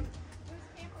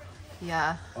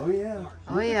 Yeah. Oh yeah.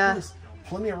 Oh Look at yeah. this.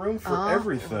 Plenty of room for Oh,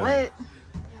 everything. what?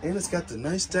 And it's got the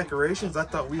nice decorations. I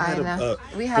thought we I had know.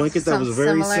 a We have blanket that some was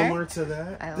very similar. similar to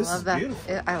that. I This love is that.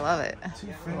 beautiful. I love it.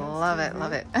 Love it.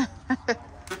 Love it.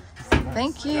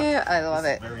 Thank you. I love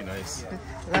it. Very nice.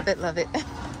 Love it. Love it.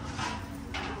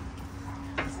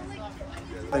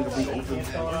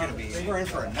 We're in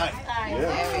for a night.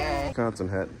 Yeah. Wisconsin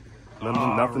hat.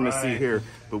 Nothing to see here,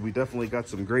 but we definitely got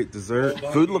some great dessert.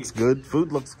 Food looks good.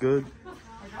 Food looks good.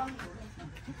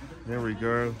 There we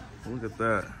go. Look at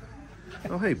that.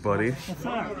 Oh, hey, buddy.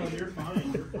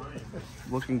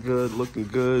 Looking good. Looking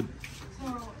good.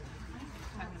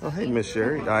 Oh, hey, Miss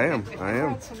Sherry. I am.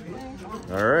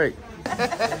 All right.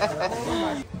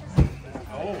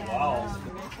 Oh, wow.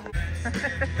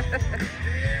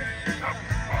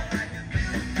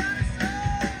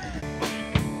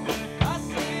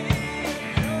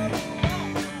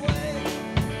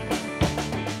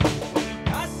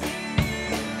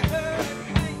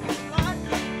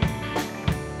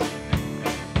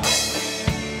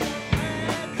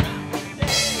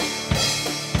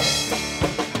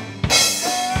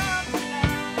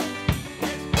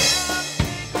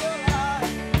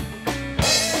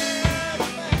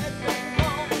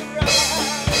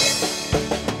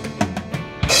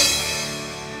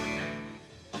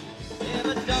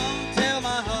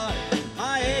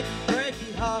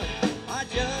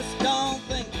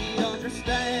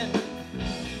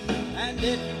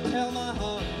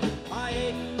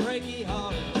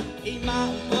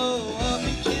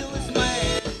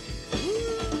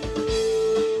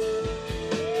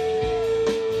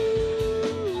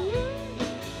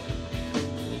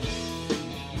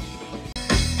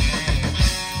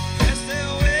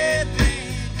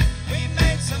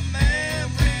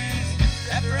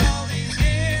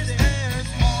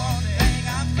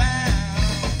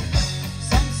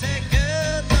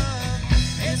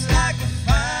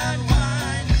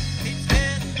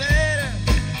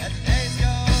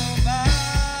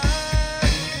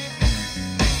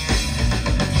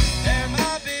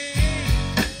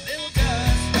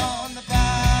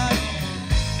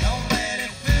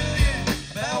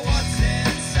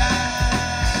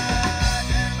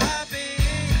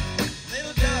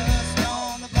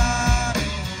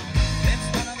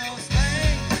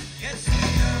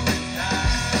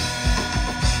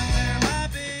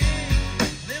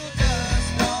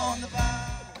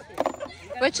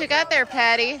 you got there,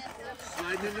 Patty?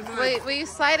 What you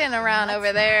sliding around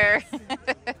over there?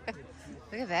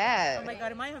 Look at that. Oh my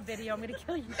God, am I on video? I'm gonna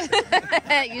kill you.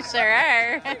 You sure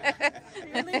are.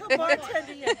 You're legal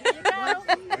bartender yet. Here you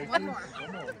go. One more.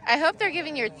 I hope they're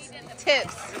giving you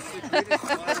tips.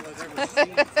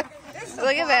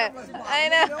 Look at that. I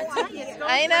know.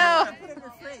 I know.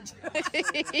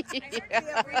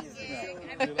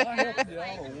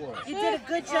 You did a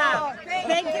good job.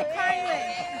 Thank you kindly.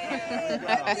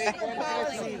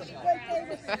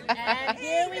 And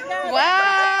here we go.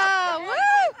 Wow. Woo.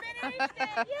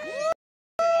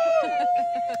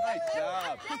 Nice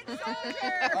job.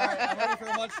 All right, I'm ready for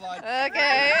the mudslide.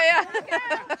 Okay.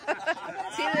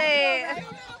 Too late.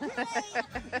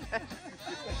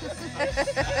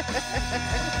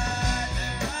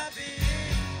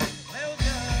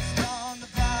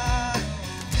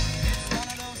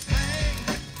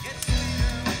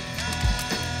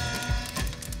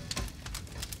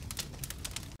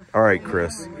 All right,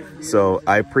 Chris. So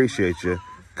I appreciate you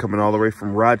coming all the way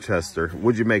from Rochester.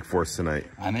 What'd you make for us tonight?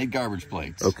 I made garbage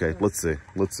plates. Okay, let's see.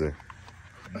 Let's see.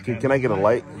 Can I get a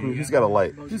light? Who's got a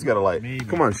light? Who's got a light?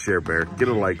 Come on, Share Bear. Get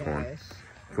a light horn.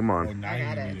 Come on.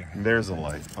 There's a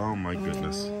light. Oh my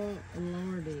goodness.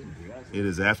 It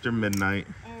is after midnight.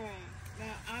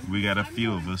 We got a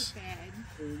few of us.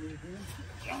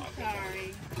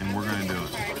 And we're gonna do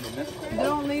it.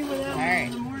 Don't leave without me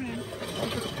in the morning.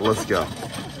 Let's go.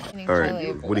 All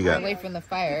right, what do you got? Away from the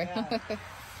fire.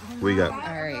 What do you got?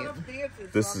 All right.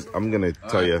 This is, I'm gonna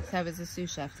tell you. I was a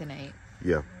sous chef tonight.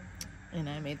 Yeah. And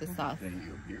I made the sauce.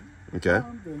 Okay.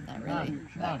 Not really.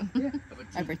 No.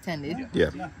 I pretended.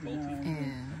 Yeah.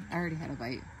 And I already had a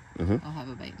bite. I'll have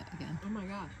a bite again. Oh my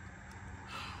gosh.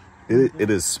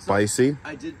 It is spicy.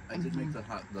 I did make the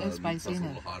hot. It's spicy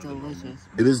and it's delicious.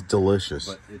 It is delicious.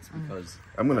 But it's because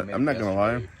I'm not gonna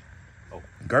lie.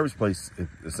 Garbage plates,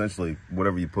 essentially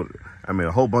whatever you put. I mean,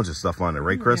 a whole bunch of stuff on it,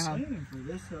 right, Chris? Yeah.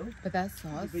 But that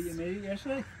sauce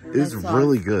is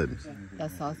really good.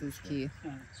 That sauce is key.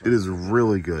 It is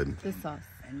really good. This sauce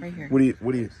right here. What do you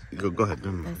go ahead?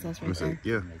 That sauce right there.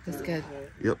 Yeah. It's good.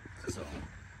 Yep.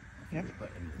 Yep.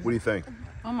 What do you think?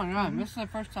 Oh my God, this is the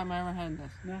first time I ever had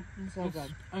this. Yeah, it's so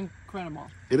good. Incredible.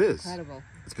 It is. Incredible.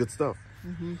 It's good stuff.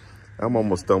 I'm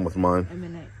almost done with mine.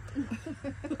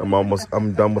 I'm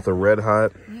I'm done with a red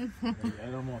hot.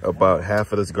 About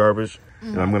half of this garbage,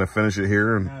 and I'm gonna finish it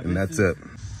here, and that's it.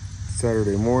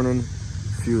 Saturday morning,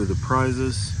 a few of the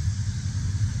prizes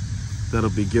that'll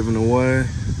be given away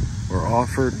or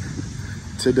offered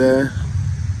today.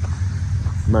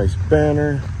 Nice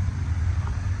banner.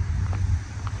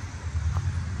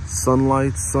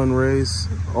 Sunlight, sun rays,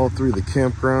 all through the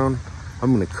campground.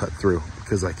 I'm gonna cut through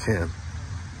because I can.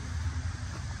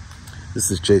 This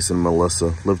is Jason and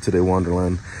Melissa, Live Today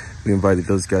Wonderland. We invited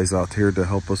those guys out here to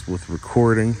help us with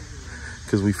recording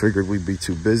because we figured we'd be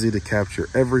too busy to capture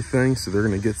everything. So they're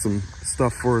gonna get some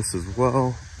stuff for us as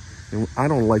well. And I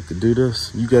don't like to do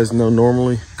this. You guys know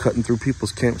normally cutting through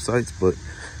people's campsites, but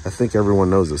I think everyone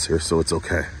knows this here, so it's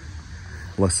okay.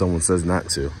 Unless someone says not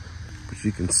to. But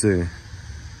you can see.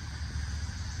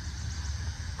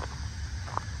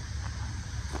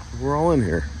 We're all in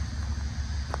here.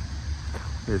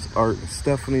 There's Art and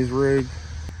Stephanie's rig.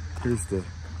 Here's the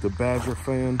Badger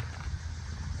fan.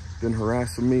 Been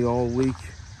harassing me all week.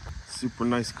 Super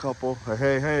nice couple.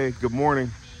 Hey, good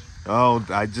morning. Oh,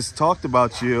 I just talked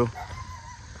about you.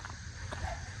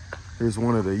 Here's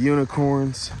one of the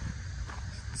unicorns.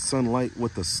 Sunlight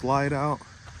with the slide out.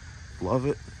 Love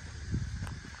it.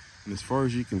 And as far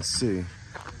as you can see,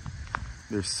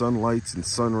 there's sunlights and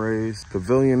sun rays.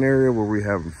 Pavilion area where we're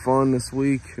having fun this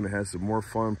week, and it has some more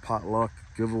fun potluck,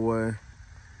 giveaway,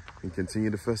 and continue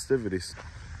the festivities.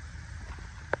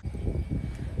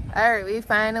 All right, we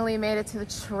finally made it to the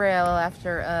trail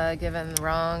after giving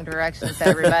wrong directions to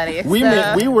everybody. we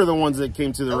were the ones that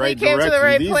came to the right direction. To the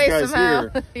right These place guys somehow.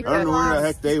 here, I don't know where the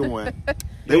heck they went.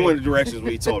 They went the directions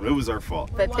we told them. It was our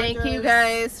fault. But thank you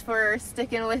guys for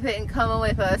sticking with it and coming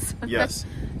with us. Yes.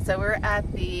 So we're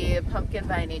at the Pumpkin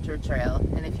by Nature Trail,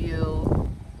 and if you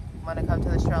want to come to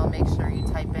the trail, make sure you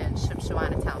type in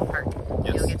Shipshewana Town Park.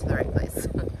 Yes. You'll get to the right place.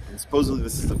 And supposedly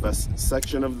this is the best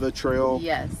section of the trail.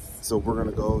 Yes. So we're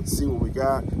gonna go see what we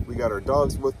got. We got our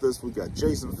dogs with us. We got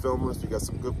Jason filming us. We got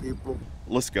some good people.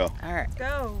 Let's go. All right.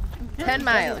 Go. 10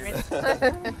 miles.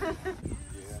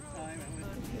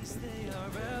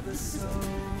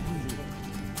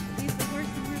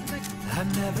 I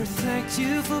never thanked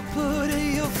you for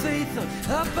putting your faith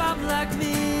up. I'm like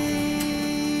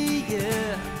me,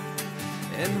 yeah.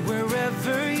 And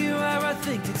wherever you are, I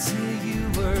think it's here you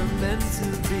were meant to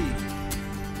be.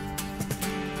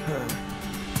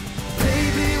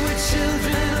 Baby,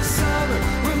 children of summer,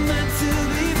 we're meant to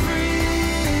be free.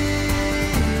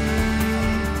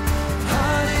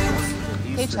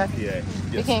 Hey Chuck, PA.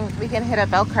 we can hit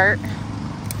up Elkhart.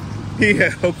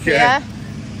 Yeah, okay. Yeah,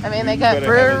 I mean they got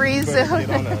breweries. Get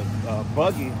on a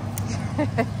buggy.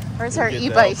 Where's our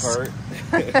e-bikes?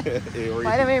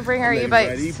 Why don't we bring our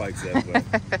e-bikes? E-bikes that way.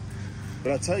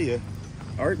 But I'll tell you,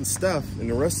 Art and Steph and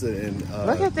the rest of it. And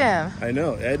look at them. I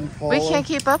know Ed and Paula. We can't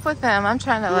keep up with them. I'm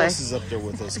trying to Who like. else is up there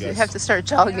with us guys? You have to start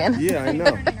jogging. Yeah, I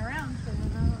know.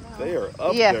 They are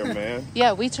up there, man.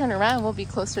 Yeah, we turn around, we'll be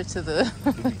closer to the.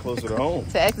 We'll be closer to home.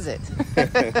 To exit.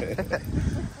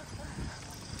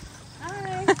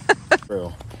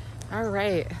 All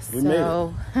right,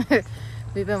 so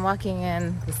we've been walking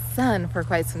in the sun for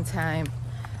quite some time,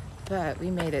 but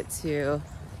we made it to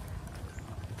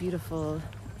beautiful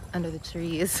under the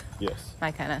trees. Yes.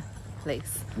 My kind of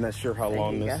place. I'm not sure how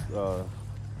long this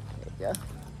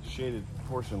shaded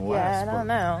portion lasts. Yeah, I don't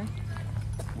know.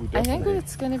 I think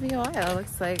it's going to be a while,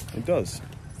 looks like. It does.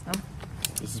 So.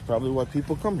 This is probably why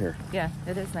people come here. Yeah,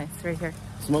 it is nice right here.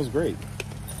 It smells great.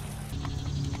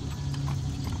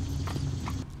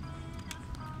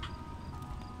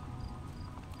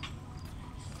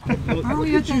 Are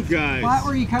we at you guys? Spot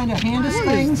where you kind of hand us What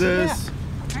things? is this?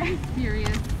 Yeah. I'm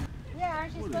furious. Yeah,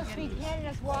 aren't you supposed to be handing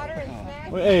us water and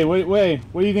snacks? Hey, wait,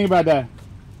 what do you think about that?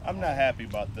 I'm not happy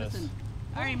about this.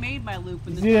 I already made my loop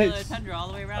in the Yeah, middle of the tundra all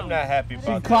the way around. I'm not happy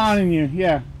about She's clowning you,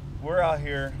 yeah. We're out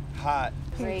here hot.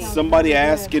 Great. Somebody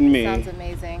asking me Sounds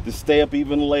amazing. to stay up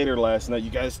even later last night. You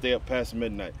guys stay up past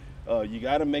midnight. You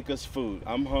got to make us food.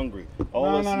 I'm hungry. No,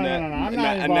 I'm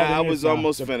not involved I in was this now.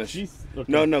 almost finished. Okay.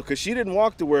 No, because she didn't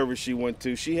walk to wherever she went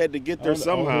to. She had to get there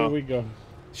somehow. Here we go.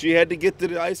 She had to get to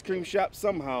the ice cream shop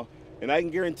somehow. And I can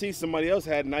guarantee somebody else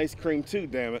had an ice cream too,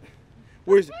 damn it.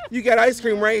 Where's you got ice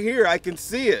cream right here. I can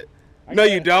see it. No,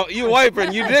 you don't. You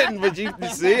wiping. You didn't, but you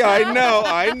see. I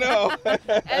know.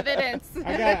 Evidence.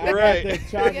 I got that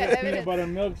chocolate peanut butter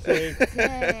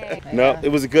milkshake. No, it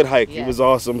was a good hike. Yeah. It was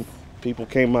awesome. People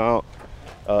came out,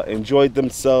 enjoyed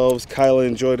themselves. Kyla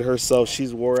enjoyed herself.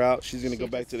 She's wore out. She's gonna go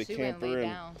back to the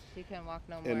camper She couldn't walk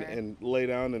no more. and lay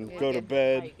down and go to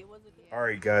bed. All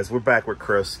right, guys, we're back with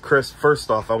Chris. Chris,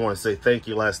 first off, I want to say thank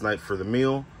you last night for the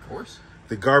meal. Of course.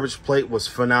 The garbage plate was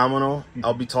phenomenal.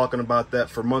 I'll be talking about that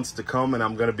for months to come, and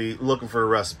I'm going to be looking for a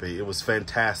recipe. It was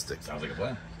fantastic. Sounds like a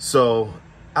plan. So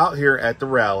out here at the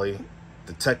rally,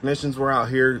 the technicians were out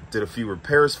here, did a few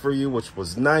repairs for you, which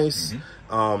was nice,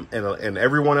 and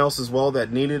everyone else as well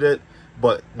that needed it.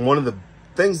 But one of the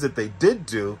things that they did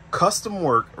do, custom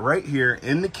work right here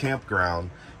in the campground.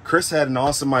 Chris had an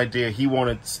awesome idea. He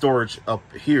wanted storage up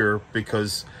here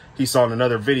because he saw in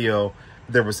another video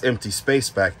there was empty space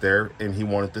back there, and he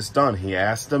wanted this done. He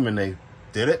asked them, and they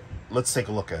did it. Let's take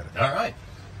a look at it. All right.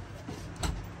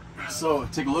 So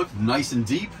take a look, nice and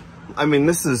deep. I mean,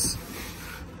 this is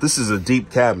a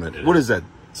deep cabinet. What is that?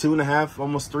 2.5,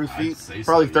 almost 3 feet?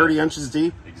 Probably so, 30 inches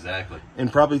deep. Exactly. And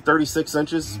probably 36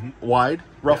 inches wide,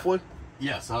 roughly.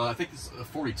 Yeah. Yes, I think it's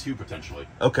 42 potentially.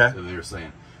 Okay. They were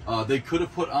saying. They could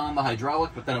have put on the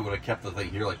hydraulic, but then it would have kept the thing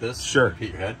here like this. Sure.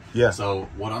 Hit your head. Yeah. So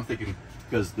what I'm thinking,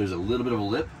 because there's a little bit of a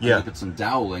lip, yeah, I put some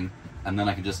doweling, and then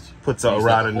I can just put a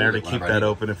rod in there to keep that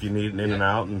open if you need it in and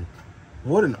out. And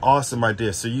what an awesome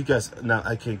idea! So you guys, now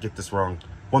I can't get this wrong.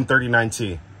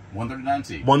 139T.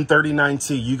 139T.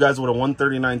 139T. You guys with a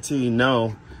 139T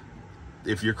know,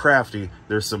 if you're crafty,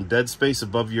 there's some dead space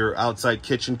above your outside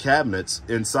kitchen cabinets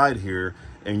inside here,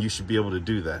 and you should be able to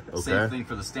do that. Okay. Same thing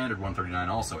for the standard 139.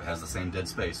 Also, it has the same dead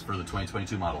space for the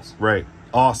 2022 models. Right.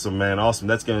 Awesome, man. Awesome.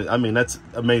 That's that's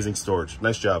amazing storage.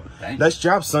 Nice job. Thank you. Nice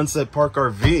job, Sunset Park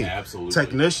RV. Absolutely.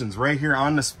 Technicians right here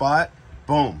on the spot.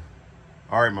 Boom.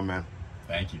 All right, my man.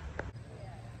 Thank you.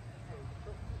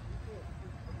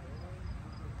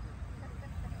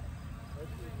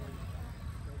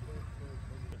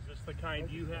 Is this the kind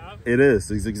you have? It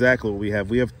is. It's exactly what we have.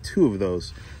 We have two of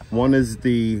those. One is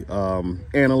the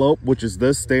Antelope, which is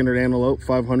this standard Antelope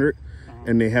 500,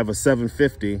 and they have a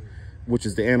 750, which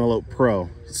is the Antelope Pro.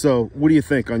 So what do you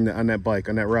think on that bike,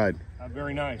 on that ride?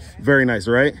 Very nice. Very nice,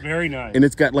 right? Very nice. And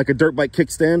it's got like a dirt bike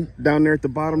kickstand down there at the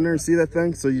bottom there. See that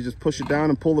thing? So you just push it down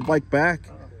and pull the bike back.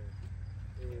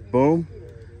 Boom.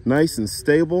 Nice and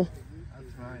stable.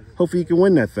 That's nice. Hopefully you can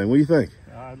win that thing. What do you think?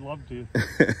 I'd love to.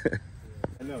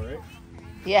 I know, right?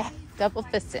 Yeah, double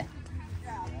fisting.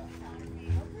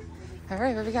 All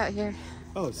right, what we got here?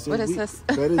 Oh, so what is this?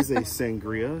 That is a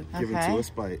sangria given Okay. to us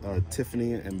by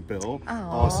Tiffany and Bill. Oh,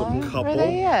 awesome couple. where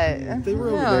they at? They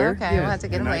were over Oh, there. okay, we'll have to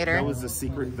get them later. That was the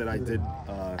secret that I did.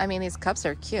 I mean, these cups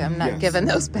are cute. I'm not yes. giving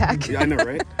those back. Yeah, I know,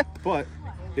 right? But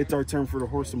It's our turn for the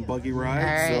horse and buggy ride. All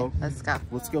right, so let's go.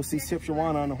 Let's go see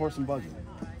Shipshewana on the horse and buggy.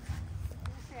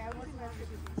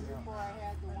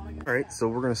 All right, so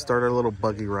we're gonna start our little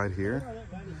buggy ride here.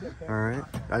 All right,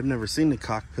 I've never seen the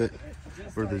cockpit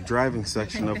or the driving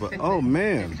section of it. Oh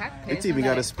man, it's even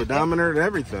got a speedometer and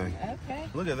everything. Okay.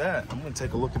 Look at that. I'm gonna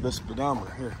take a look at the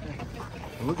speedometer here.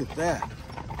 Look at that.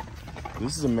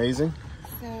 This is amazing.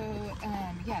 So,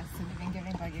 yes, so we've been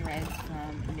giving buggy rides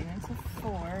from noon to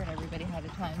 4, and everybody had a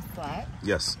time slot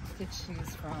Yes. to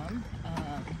choose from.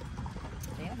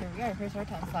 Yeah, here we are. Here's our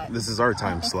time slot. This is our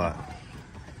time slot.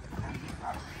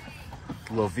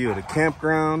 A little view of the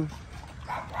campground.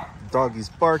 Doggies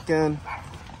barking.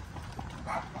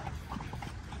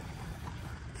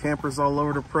 Campers all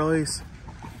over the place.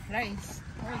 Nice.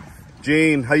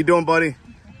 Gene, how you doing, buddy?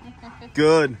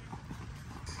 Good.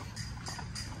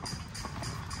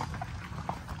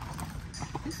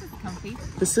 This is comfy.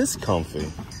 This is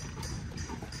comfy.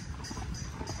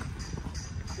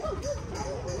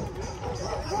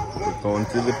 We're going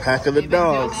through the pack of the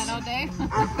dogs. Doing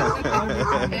that all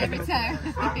day? Every time.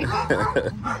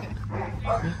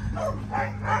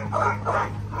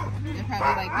 They're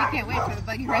probably like, we can't wait for the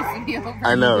buggy ride to be over.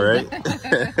 I know, right?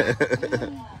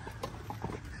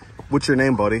 What's your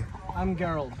name, buddy? I'm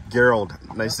Gerald. Gerald.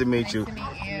 Nice to meet you. Nice to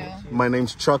meet you. My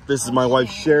name's Chuck. This is my wife,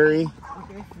 Sherry.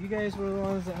 Okay. You guys were the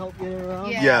ones that helped get around?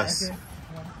 Yeah. Yes. Okay.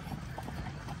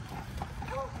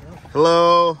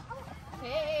 Hello.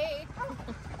 Hey.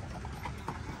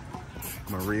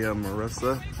 Maria,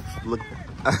 Marissa. Look,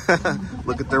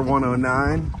 look at their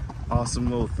 109. Awesome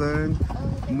little thing.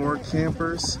 More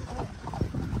campers.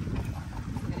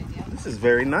 This is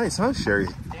very nice, huh, Sherry?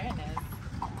 Very nice.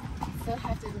 Still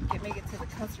have to make it to the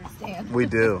custard stand. We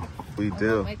do. We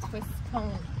do. My twist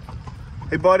cone.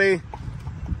 Hey, buddy.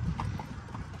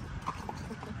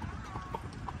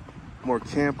 More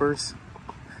campers.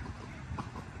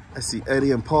 I see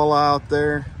Eddie and Paula out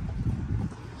there.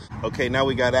 Okay, now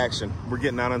we got action. We're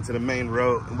getting out onto the main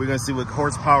road. We're gonna see what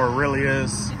horsepower really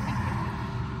is.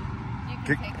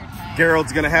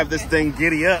 Gerald's gonna have this thing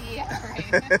giddy up.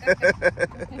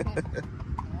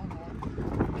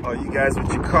 Oh, you guys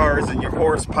with your cars and your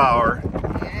horsepower.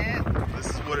 Yeah. This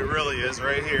is what it really is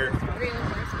right here. Real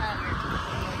horsepower.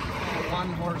 1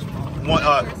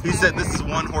 horsepower. He said this is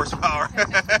 1 horsepower.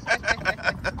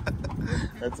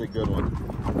 That's a good one.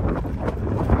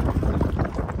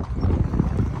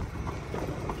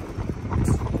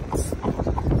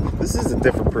 This is a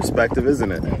different perspective,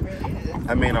 isn't it? It really is.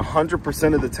 I mean,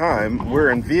 100% of the time, we're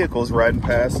in vehicles riding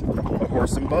past a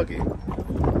horse and buggy.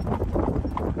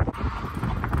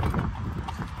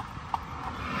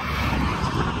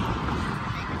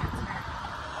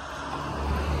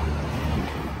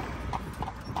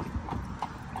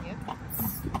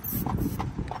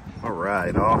 All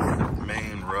right, off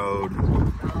main road.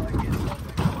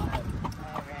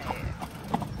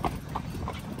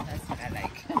 That's what I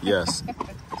like. Yes,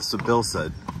 that's what Bill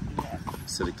said. He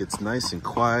said it gets nice and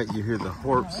quiet. You hear the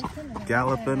horse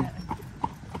galloping.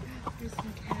 Here's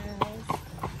some cows.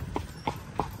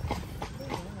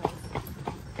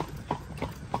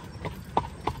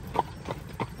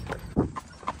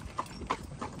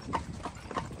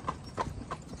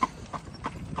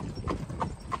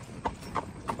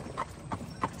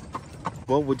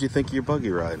 What would you think of your buggy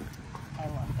ride? I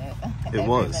loved it. It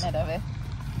was. Every minute of it.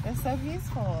 It's so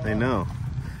peaceful. I know.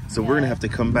 So we're gonna have to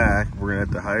come back. We're gonna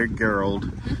have to hire Gerald,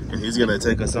 and he's gonna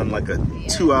take us on like a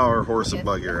 2-hour horse and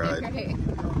buggy ride. Right.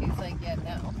 He's like, yeah,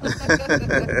 no.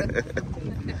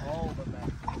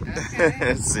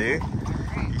 Okay. See?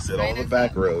 He said all the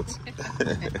back roads.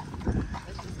 Let's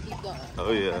just keep going.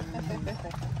 Oh yeah.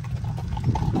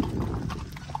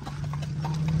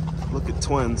 Look at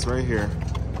twins right here.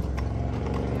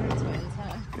 Twins,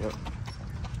 huh? Yep.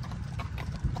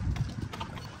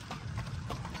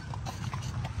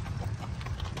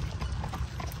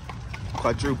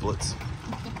 Quadruplets.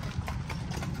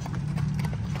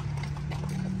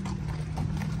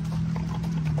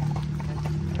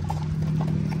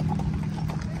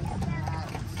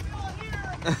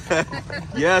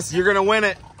 Yes, you're gonna win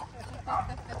it.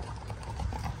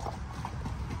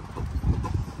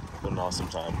 What an awesome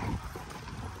time.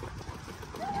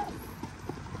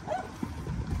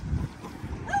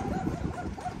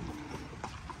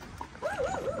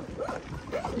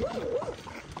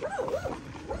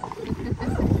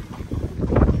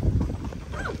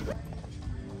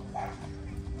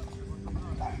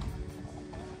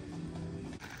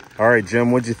 All right,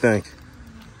 Jim, what'd you think?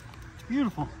 Beautiful.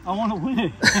 beautiful. I want to win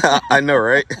it. I know,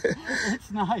 right?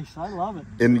 It's nice. I love it.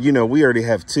 And you know, we already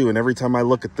have two, and every time I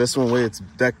look at this one, the way it's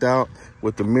decked out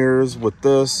with the mirrors, with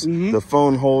this, the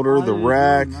phone holder, the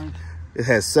rack, it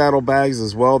has saddlebags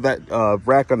as well. That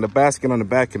rack on the basket on the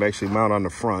back can actually mount on the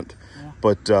front. Yeah.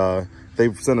 But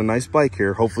they've sent a nice bike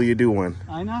here. Hopefully you do win.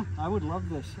 I know. I would love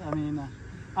this. I mean,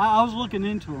 I was looking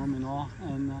into them and all,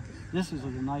 and this is a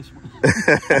nice one.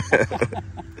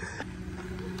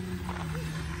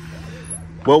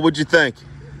 What would you think?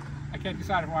 I can't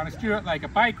decide if I want to steer it like a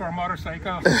bike or a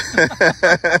motorcycle.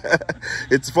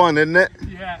 It's fun, isn't it?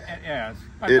 Yeah, it is.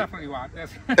 I definitely want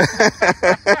this.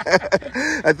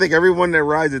 I think everyone that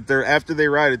rides it, after they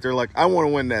ride it, they're like, I want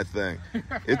to win that thing.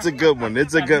 It's a good one.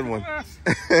 It's a good one.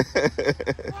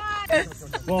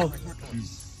 Well,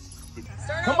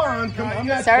 come on. I'm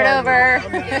not Start over.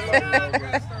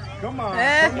 Come on.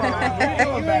 What are you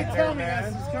doing back there,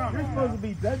 man? You're supposed to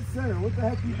be dead center. What the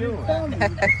heck are you doing?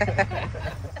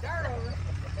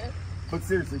 But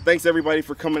seriously, thanks everybody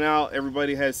for coming out.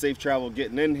 Everybody has safe travel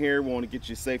getting in here. We want to get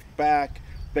you safe back.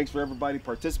 Thanks for everybody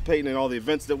participating in all the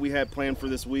events that we had planned for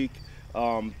this week.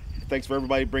 Thanks for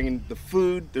everybody bringing the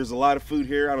food. There's a lot of food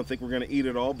here. I don't think we're going to eat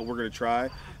it all, but we're going to try.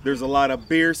 There's a lot of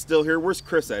beer still here. Where's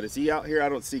Chris at? Is he out here? I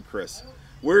don't see Chris.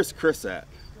 Where's Chris at?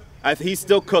 He's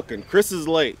still cooking. Chris is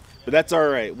late, but that's all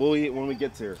right. We'll eat when we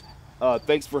get here.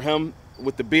 Thanks for him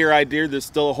with the beer idea. There's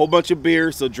still a whole bunch of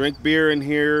beer, so drink beer in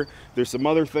here. There's some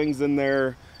other things in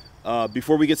there.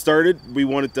 Before we get started, we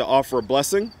wanted to offer a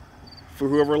blessing for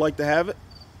whoever would like to have it.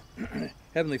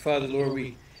 Heavenly Father, Lord,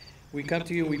 we come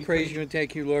to you, we praise you and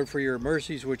thank you, Lord, for your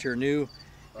mercies which are new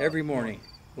every morning.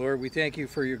 Lord, we thank you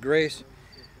for your grace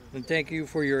and thank you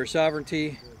for your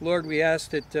sovereignty. Lord, we ask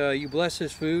that you bless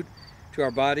this food to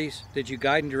our bodies, that you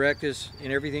guide and direct us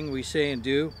in everything we say and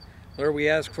do. Lord, we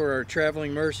ask for our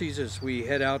traveling mercies as we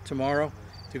head out tomorrow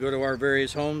to go to our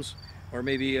various homes or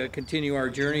maybe continue our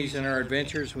journeys and our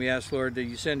adventures. We ask, Lord, that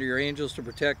you send your angels to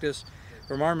protect us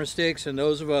from our mistakes and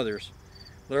those of others.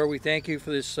 Lord, we thank you for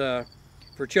this,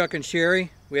 for Chuck and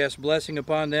Sherry. We ask blessing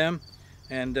upon them,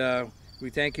 and we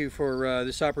thank you for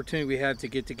this opportunity we have to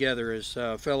get together as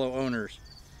fellow owners.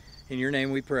 In your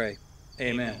name we pray.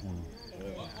 Amen.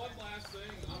 One last thing,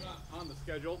 I'm not on the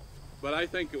schedule, but I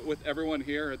think with everyone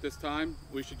here at this time,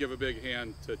 we should give a big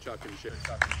hand to Chuck and Sherry.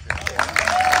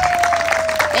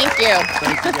 Thank you.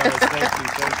 Thank you guys.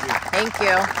 Thank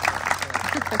you.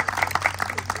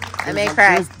 I may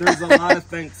cry. There's a lot of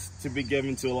thanks to be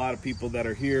given to a lot of people that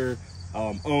are here,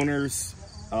 owners,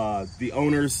 the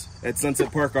owners at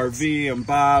Sunset Park RV, and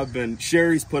Bob, and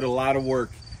Sherry's put a lot of work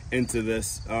into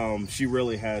this. She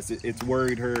really has. It's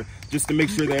worried her just to make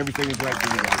sure that everything is right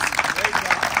for you guys.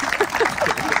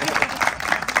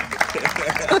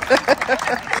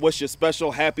 Wish you a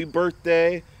special happy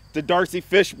birthday to Darcy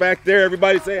Fish back there.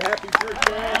 Everybody say happy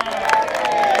birthday.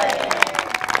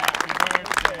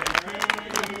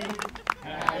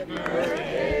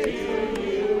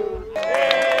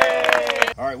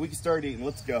 All right, we can start eating.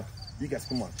 Let's go. You guys,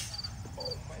 come on.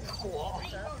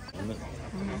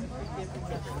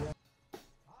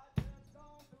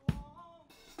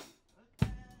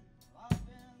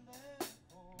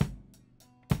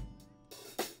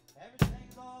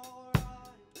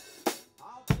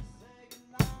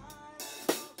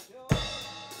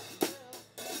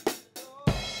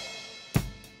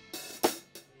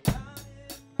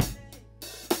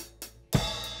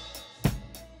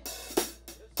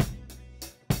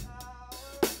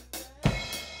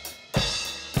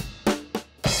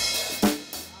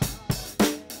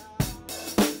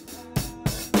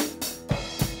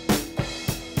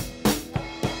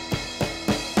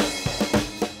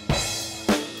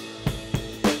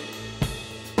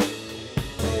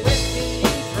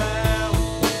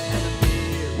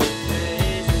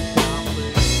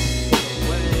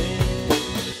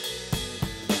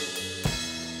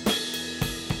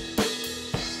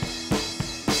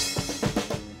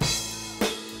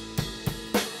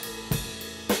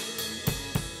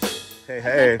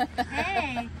 Hey.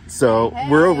 Hey. So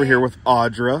we're over here with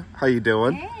Audra. How you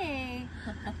doing? Hey.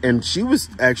 And she was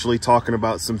actually talking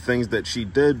about some things that she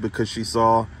did because she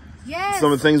saw Yes.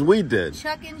 some of the things we did.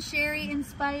 Chuck and Sherry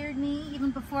inspired me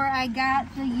even before I got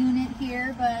the unit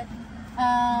here, but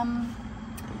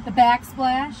the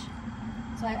backsplash.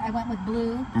 So I went with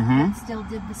blue. Mhm. Still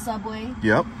did the subway.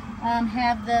 Yep.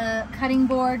 Have the cutting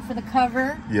board for the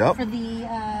cover. Yep. For the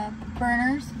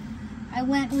burners. I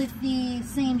went with the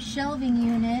same shelving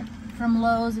unit from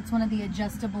Lowe's. It's one of the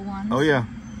adjustable ones. Oh yeah.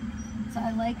 So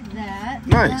I like that.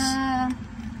 Nice.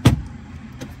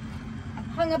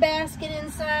 Hung a basket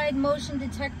inside, motion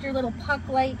detector, little puck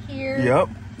light here. Yep.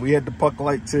 We had the puck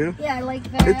light too. Yeah, I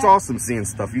like that. It's awesome seeing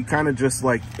stuff. You kind of just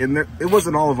like in there. It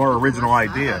wasn't all of our original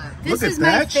idea. This Look is at my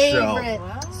that favorite.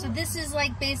 shelf. So this is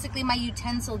like basically my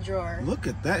utensil drawer. Look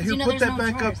at that. Here, You know, put there's that no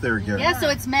back drawers. up there again. Yeah, so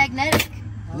it's magnetic.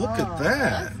 Look at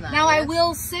that. Now I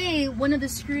will say one of the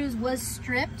screws was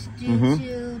stripped due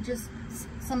to just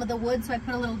some of the wood, so I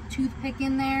put a little toothpick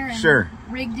in there and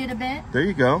rigged it a bit. There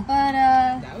you go. But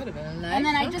that would have been a nice. and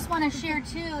then I just want to share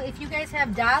too, if you guys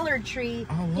have Dollar Tree,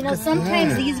 you know, at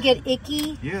sometimes that. these get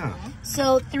icky. Yeah.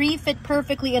 So 3 fit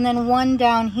perfectly, and then 1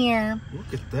 down here.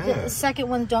 Look at The that. second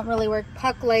ones don't really work.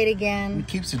 Puck light again. It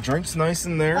keeps the drinks nice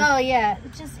in there. Oh yeah,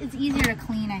 it's easier to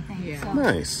clean, I think. Yeah. So.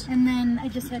 Nice. And then I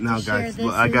just have Now, to share guys, this.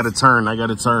 look, I got to turn. I got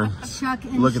to turn. Chuck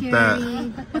and Look at that.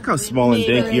 Sherry. Look how small and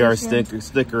dinky our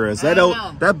sticker is.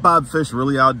 That Bob Fish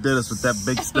really outdid us with that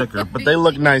big sticker. But they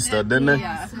look nice though, didn't they?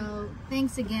 Yeah. So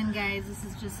thanks again, guys. This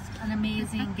is just an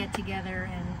amazing get together,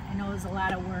 and I know it was a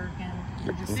lot of work, and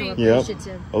we're just so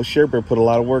appreciative. Oh, Sherber put a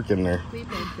lot of work in there. We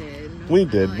both did. We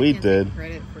did. We did.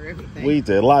 Credit for everything. We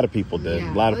did. A lot of people did.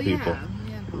 Yeah. A lot of Oh, people.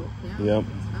 Yeah. Yep.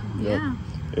 Yep.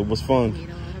 It was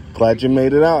fun. Glad you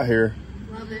made it out here.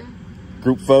 Love it.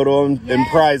 Group photo and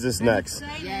prizes next.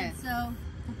 Excited, so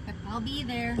I'll be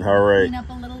there. All right. Clean up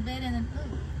a little bit, and then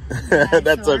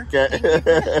That's okay.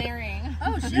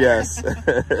 Oh, sure. Yes. No,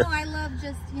 I love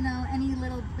just, you know, any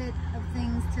little bit of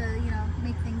things to, you know,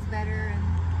 make things better and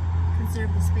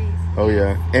conserve the space. Oh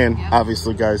yeah. And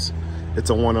obviously, guys, it's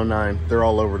a 109. They're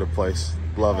all over the place.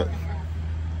 Love it.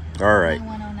 All right.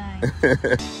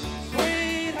 109.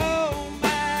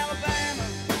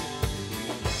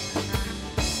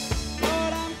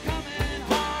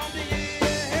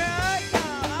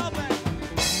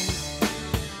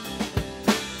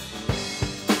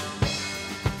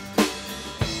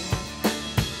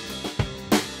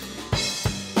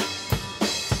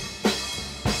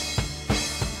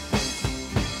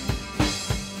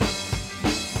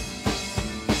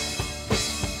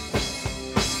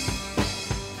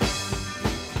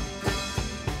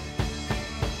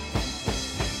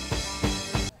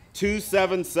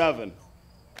 $277.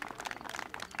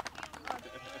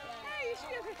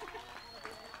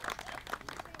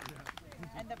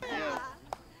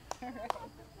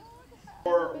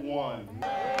 $4-1.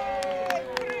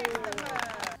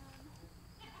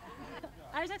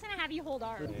 I was just gonna have you hold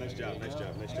ours. Nice job. Nice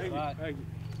job. Nice job. Thank you.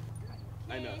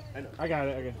 I know. I got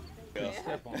it. Go.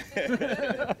 Step on.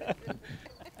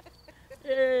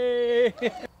 Yay!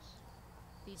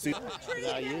 See,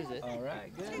 I use it. All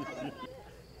right, good.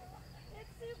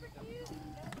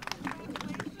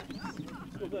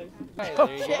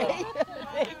 Okay.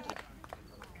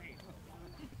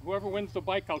 Whoever wins the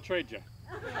bike, I'll trade you.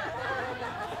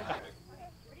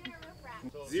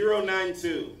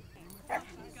 092.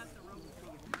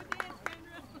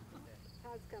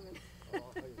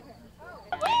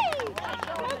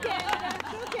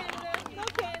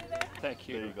 Thank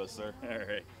you. There you go, sir. All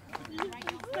right.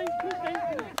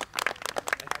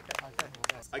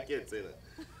 I can't say that.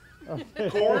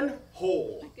 Corn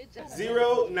hole.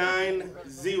 090. Going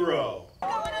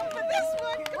up for this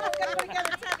one. Come on, gotta put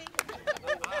together, Tubby.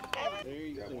 There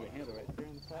you go. Handle right there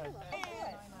on the side.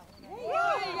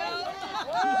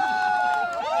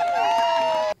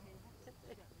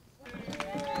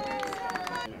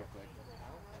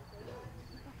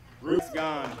 Roof's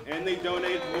gone, and they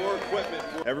donated more equipment.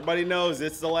 Everybody knows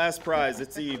it's the last prize.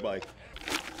 It's the e-bike.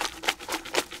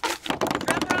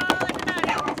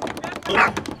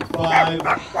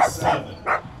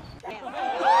 5-7.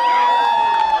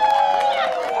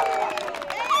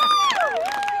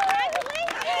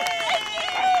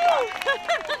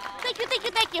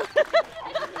 Thank you.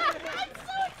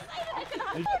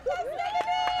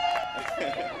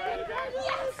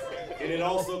 And it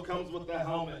also comes with the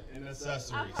helmet and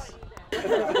accessories.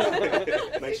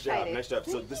 Nice job, nice job.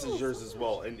 So this is yours as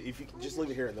well. And if you can just leave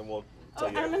it here, and then we'll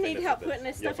tell you. I'm gonna need help putting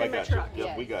this stuff in my truck.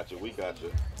 Yep, we got you. We got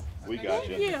you. We got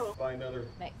you. Thank you. Find another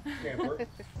camper.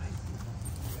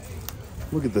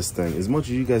 Look at this thing. As much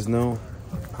as you guys know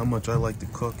how much I like to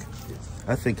cook,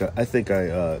 I think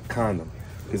I conned them.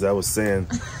 Because I was saying,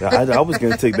 I was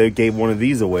going to take, they gave one of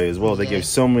these away as well. They gave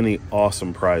so many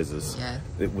awesome prizes. Yeah.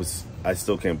 It was, I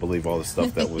still can't believe all the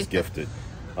stuff that was gifted.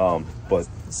 But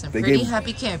some they pretty gave,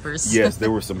 happy campers. Yes,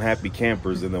 there were some happy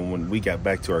campers. And then when we got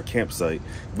back to our campsite,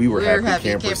 we were happy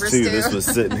campers too. This was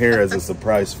sitting here as a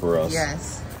surprise for us.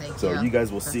 Yes, thank you. So you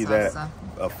guys will see That's that,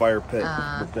 awesome. a fire pit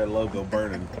with that logo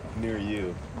burning near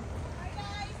you.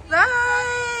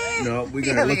 Bye! No, we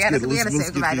gotta, let's get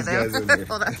these guys in there.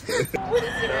 Hold on.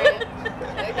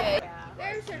 Okay.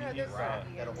 There's your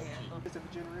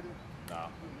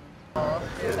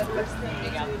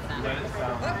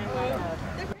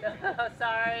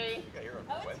Sorry.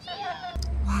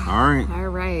 All right. All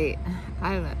right.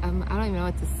 I don't even know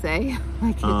what to say.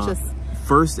 Like it's just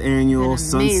first annual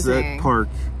Sunset amazing. Park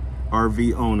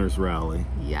RV Owners Rally.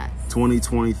 Yes.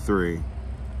 2023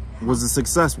 was a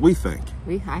success, we think.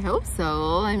 I hope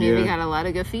so. I mean, we got a lot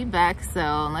of good feedback. So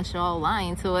unless you're all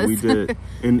lying to us, we did.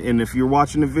 And if you're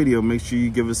watching the video, make sure you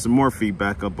give us some more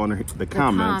feedback up on the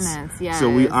comments. Yes.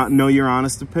 So we know your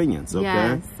honest opinions. Okay.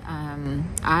 Yes.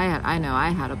 I know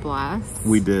I had a blast.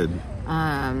 We did.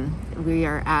 We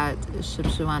are at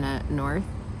Shipshewana North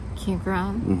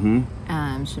Campground,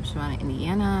 Shipshewana,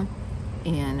 Indiana,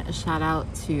 and a shout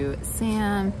out to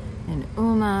Sam and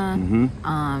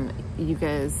Uma. You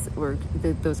guys were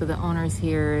those are the owners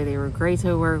here. They were great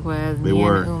to work with. Me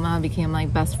and Uma became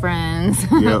like best friends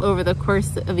over the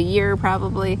course of a year,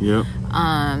 probably. Yep.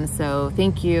 So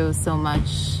thank you so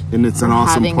much. And it's an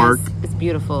awesome park. It's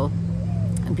beautiful.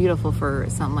 Beautiful for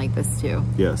something like this too.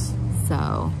 Yes.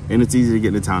 So. And it's easy to get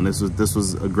into town. This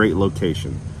was a great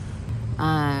location. We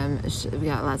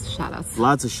got lots of shout outs.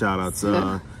 Lots of shout outs.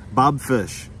 Bob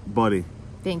Fish, buddy.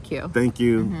 Thank you. Thank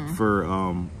you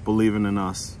for believing in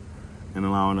us and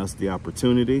allowing us the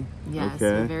opportunity. Yes,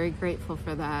 okay. we're very grateful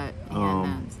for that.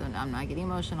 And so I'm not getting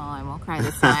emotional. I won't cry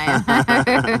this time.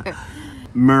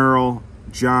 Merrill,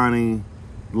 Johnny,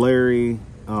 Larry,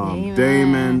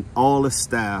 Damon, all the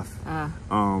staff.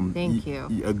 Thank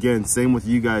you. Again, same with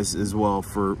you guys as well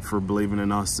for believing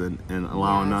in us and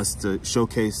allowing us to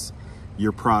showcase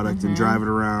your product and drive it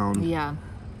around. Yeah,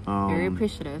 very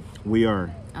appreciative. We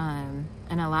are.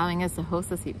 And allowing us to host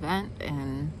this event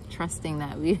and trusting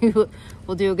that we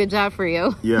will do a good job for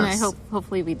you. Yes. And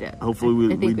hopefully we did.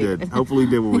 Hopefully we did. Hopefully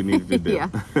we did what we needed to do. Yeah.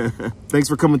 Thanks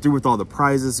for coming through with all the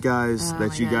prizes, guys,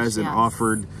 that you guys had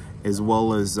offered, as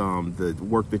well as the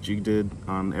work that you did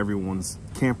on everyone's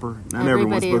camper. Not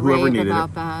everyone's, but whoever needed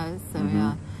about it. That. So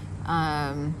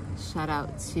yeah. Shout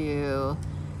out to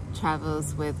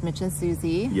Travels with Mitch and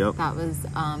Susie. Yep. That was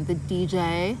the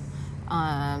DJ.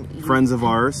 Friends of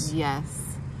ours. Yes.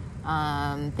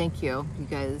 Thank you. You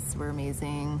guys were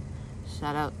amazing.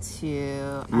 Shout out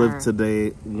to Live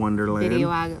Today Wonderland.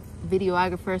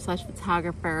 Videographer /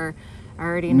 photographer. I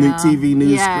already know. New TV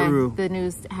news crew. The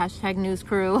 #news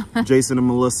crew. Jason and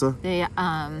Melissa.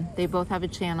 They both have a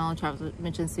channel, Travels with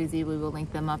Mitch and Susie. We will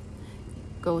link them up.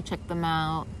 Go check them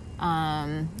out.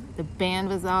 The band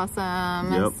was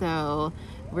awesome. Yep. So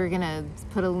we're gonna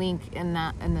put a link in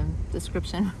the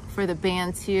description for the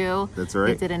band too. That's right.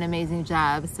 They did an amazing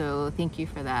job. So thank you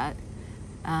for that.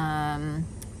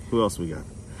 Who else we got?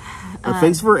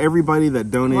 Thanks for everybody that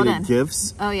donated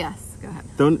gifts. Oh yes. Go ahead.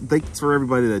 Thanks for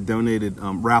everybody that donated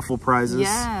raffle prizes.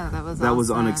 Yeah, that was that awesome.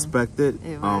 was unexpected.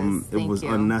 It was. It was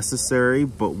unnecessary,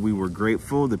 but we were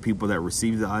grateful. The people that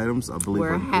received the items, I believe,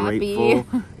 were grateful,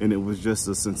 and it was just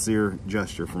a sincere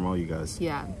gesture from all you guys.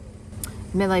 Yeah.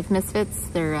 Midlife Misfits,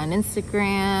 they're on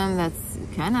Instagram. That's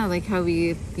kind of like how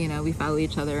we follow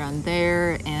each other on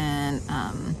there, and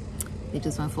they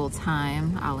just went full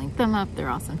time. I'll link them up. They're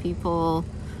awesome people.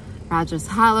 Rogers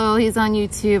Hollow, he's on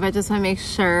YouTube. I just want to make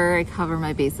sure I cover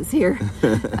my bases here.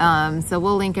 So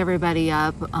we'll link everybody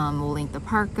up. We'll link the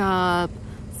park up,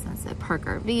 Sunset Park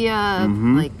RV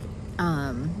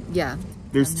up. Yeah.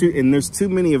 There's too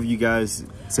many of you guys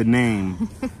to name.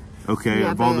 Okay,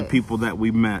 of all the people that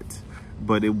we met.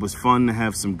 But it was fun to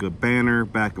have some good banner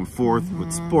back and forth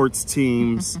with sports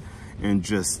teams and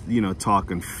just,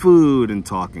 talking food and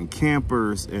talking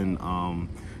campers, and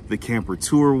the camper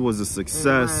tour was a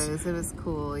success. It was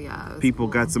cool, yeah. People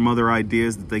got some other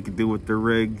ideas that they could do with their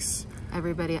rigs.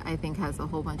 Everybody, I think, has a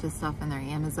whole bunch of stuff in their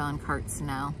Amazon carts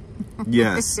now.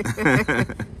 Yes.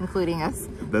 Including us.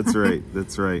 That's right,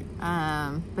 that's right.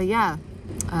 But yeah,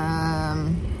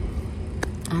 I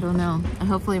don't know.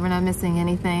 Hopefully we're not missing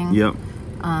anything. Yep.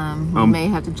 We may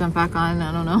have to jump back on,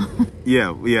 I don't know.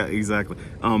 Yeah, exactly.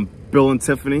 Bill and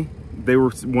Tiffany, they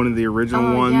were one of the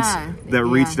original ones that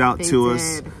reached out to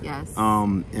us. Yes.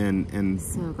 And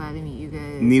so glad to meet you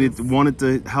guys. Wanted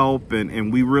to help,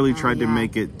 and we really tried to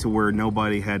make it to where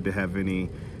nobody had to have any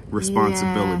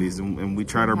responsibilities, and we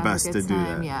tried our best to do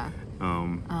that. Yeah.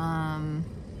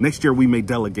 Next year we may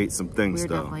delegate some things,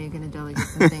 though. We're definitely going to delegate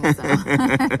some things,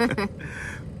 though.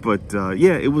 But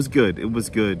yeah, it was good. It was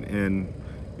good. And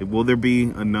will there be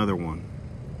another one?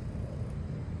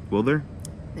 Will there?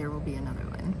 There will be another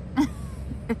one.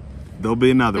 There'll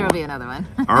be another one. There'll be another one.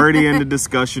 Already in the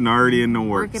discussion, already in the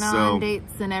works. Working on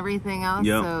dates and everything else.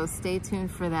 Yep. So stay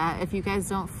tuned for that. If you guys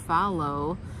don't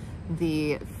follow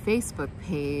the Facebook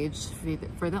page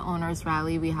for the owners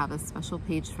rally. We have a special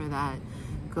page for that.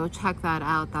 Go check that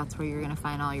out. That's where you're going to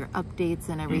find all your updates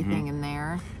and everything in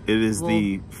there. It is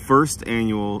the first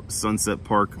annual Sunset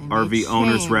Park RV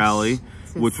Owners Rally,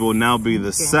 which will now be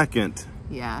the second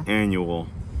annual.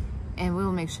 And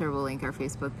we'll make sure we'll link our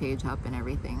Facebook page up and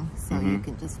everything, so you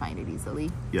can just find it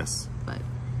easily. Yes. But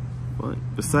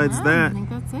besides that, I think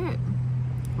that's it.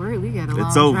 We got a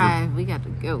long drive. We got to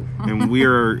go. And we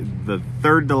are the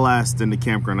third to last in the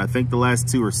campground. I think the last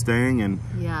two are staying. And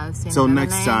yeah, until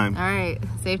next time. All right.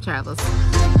 Safe travels.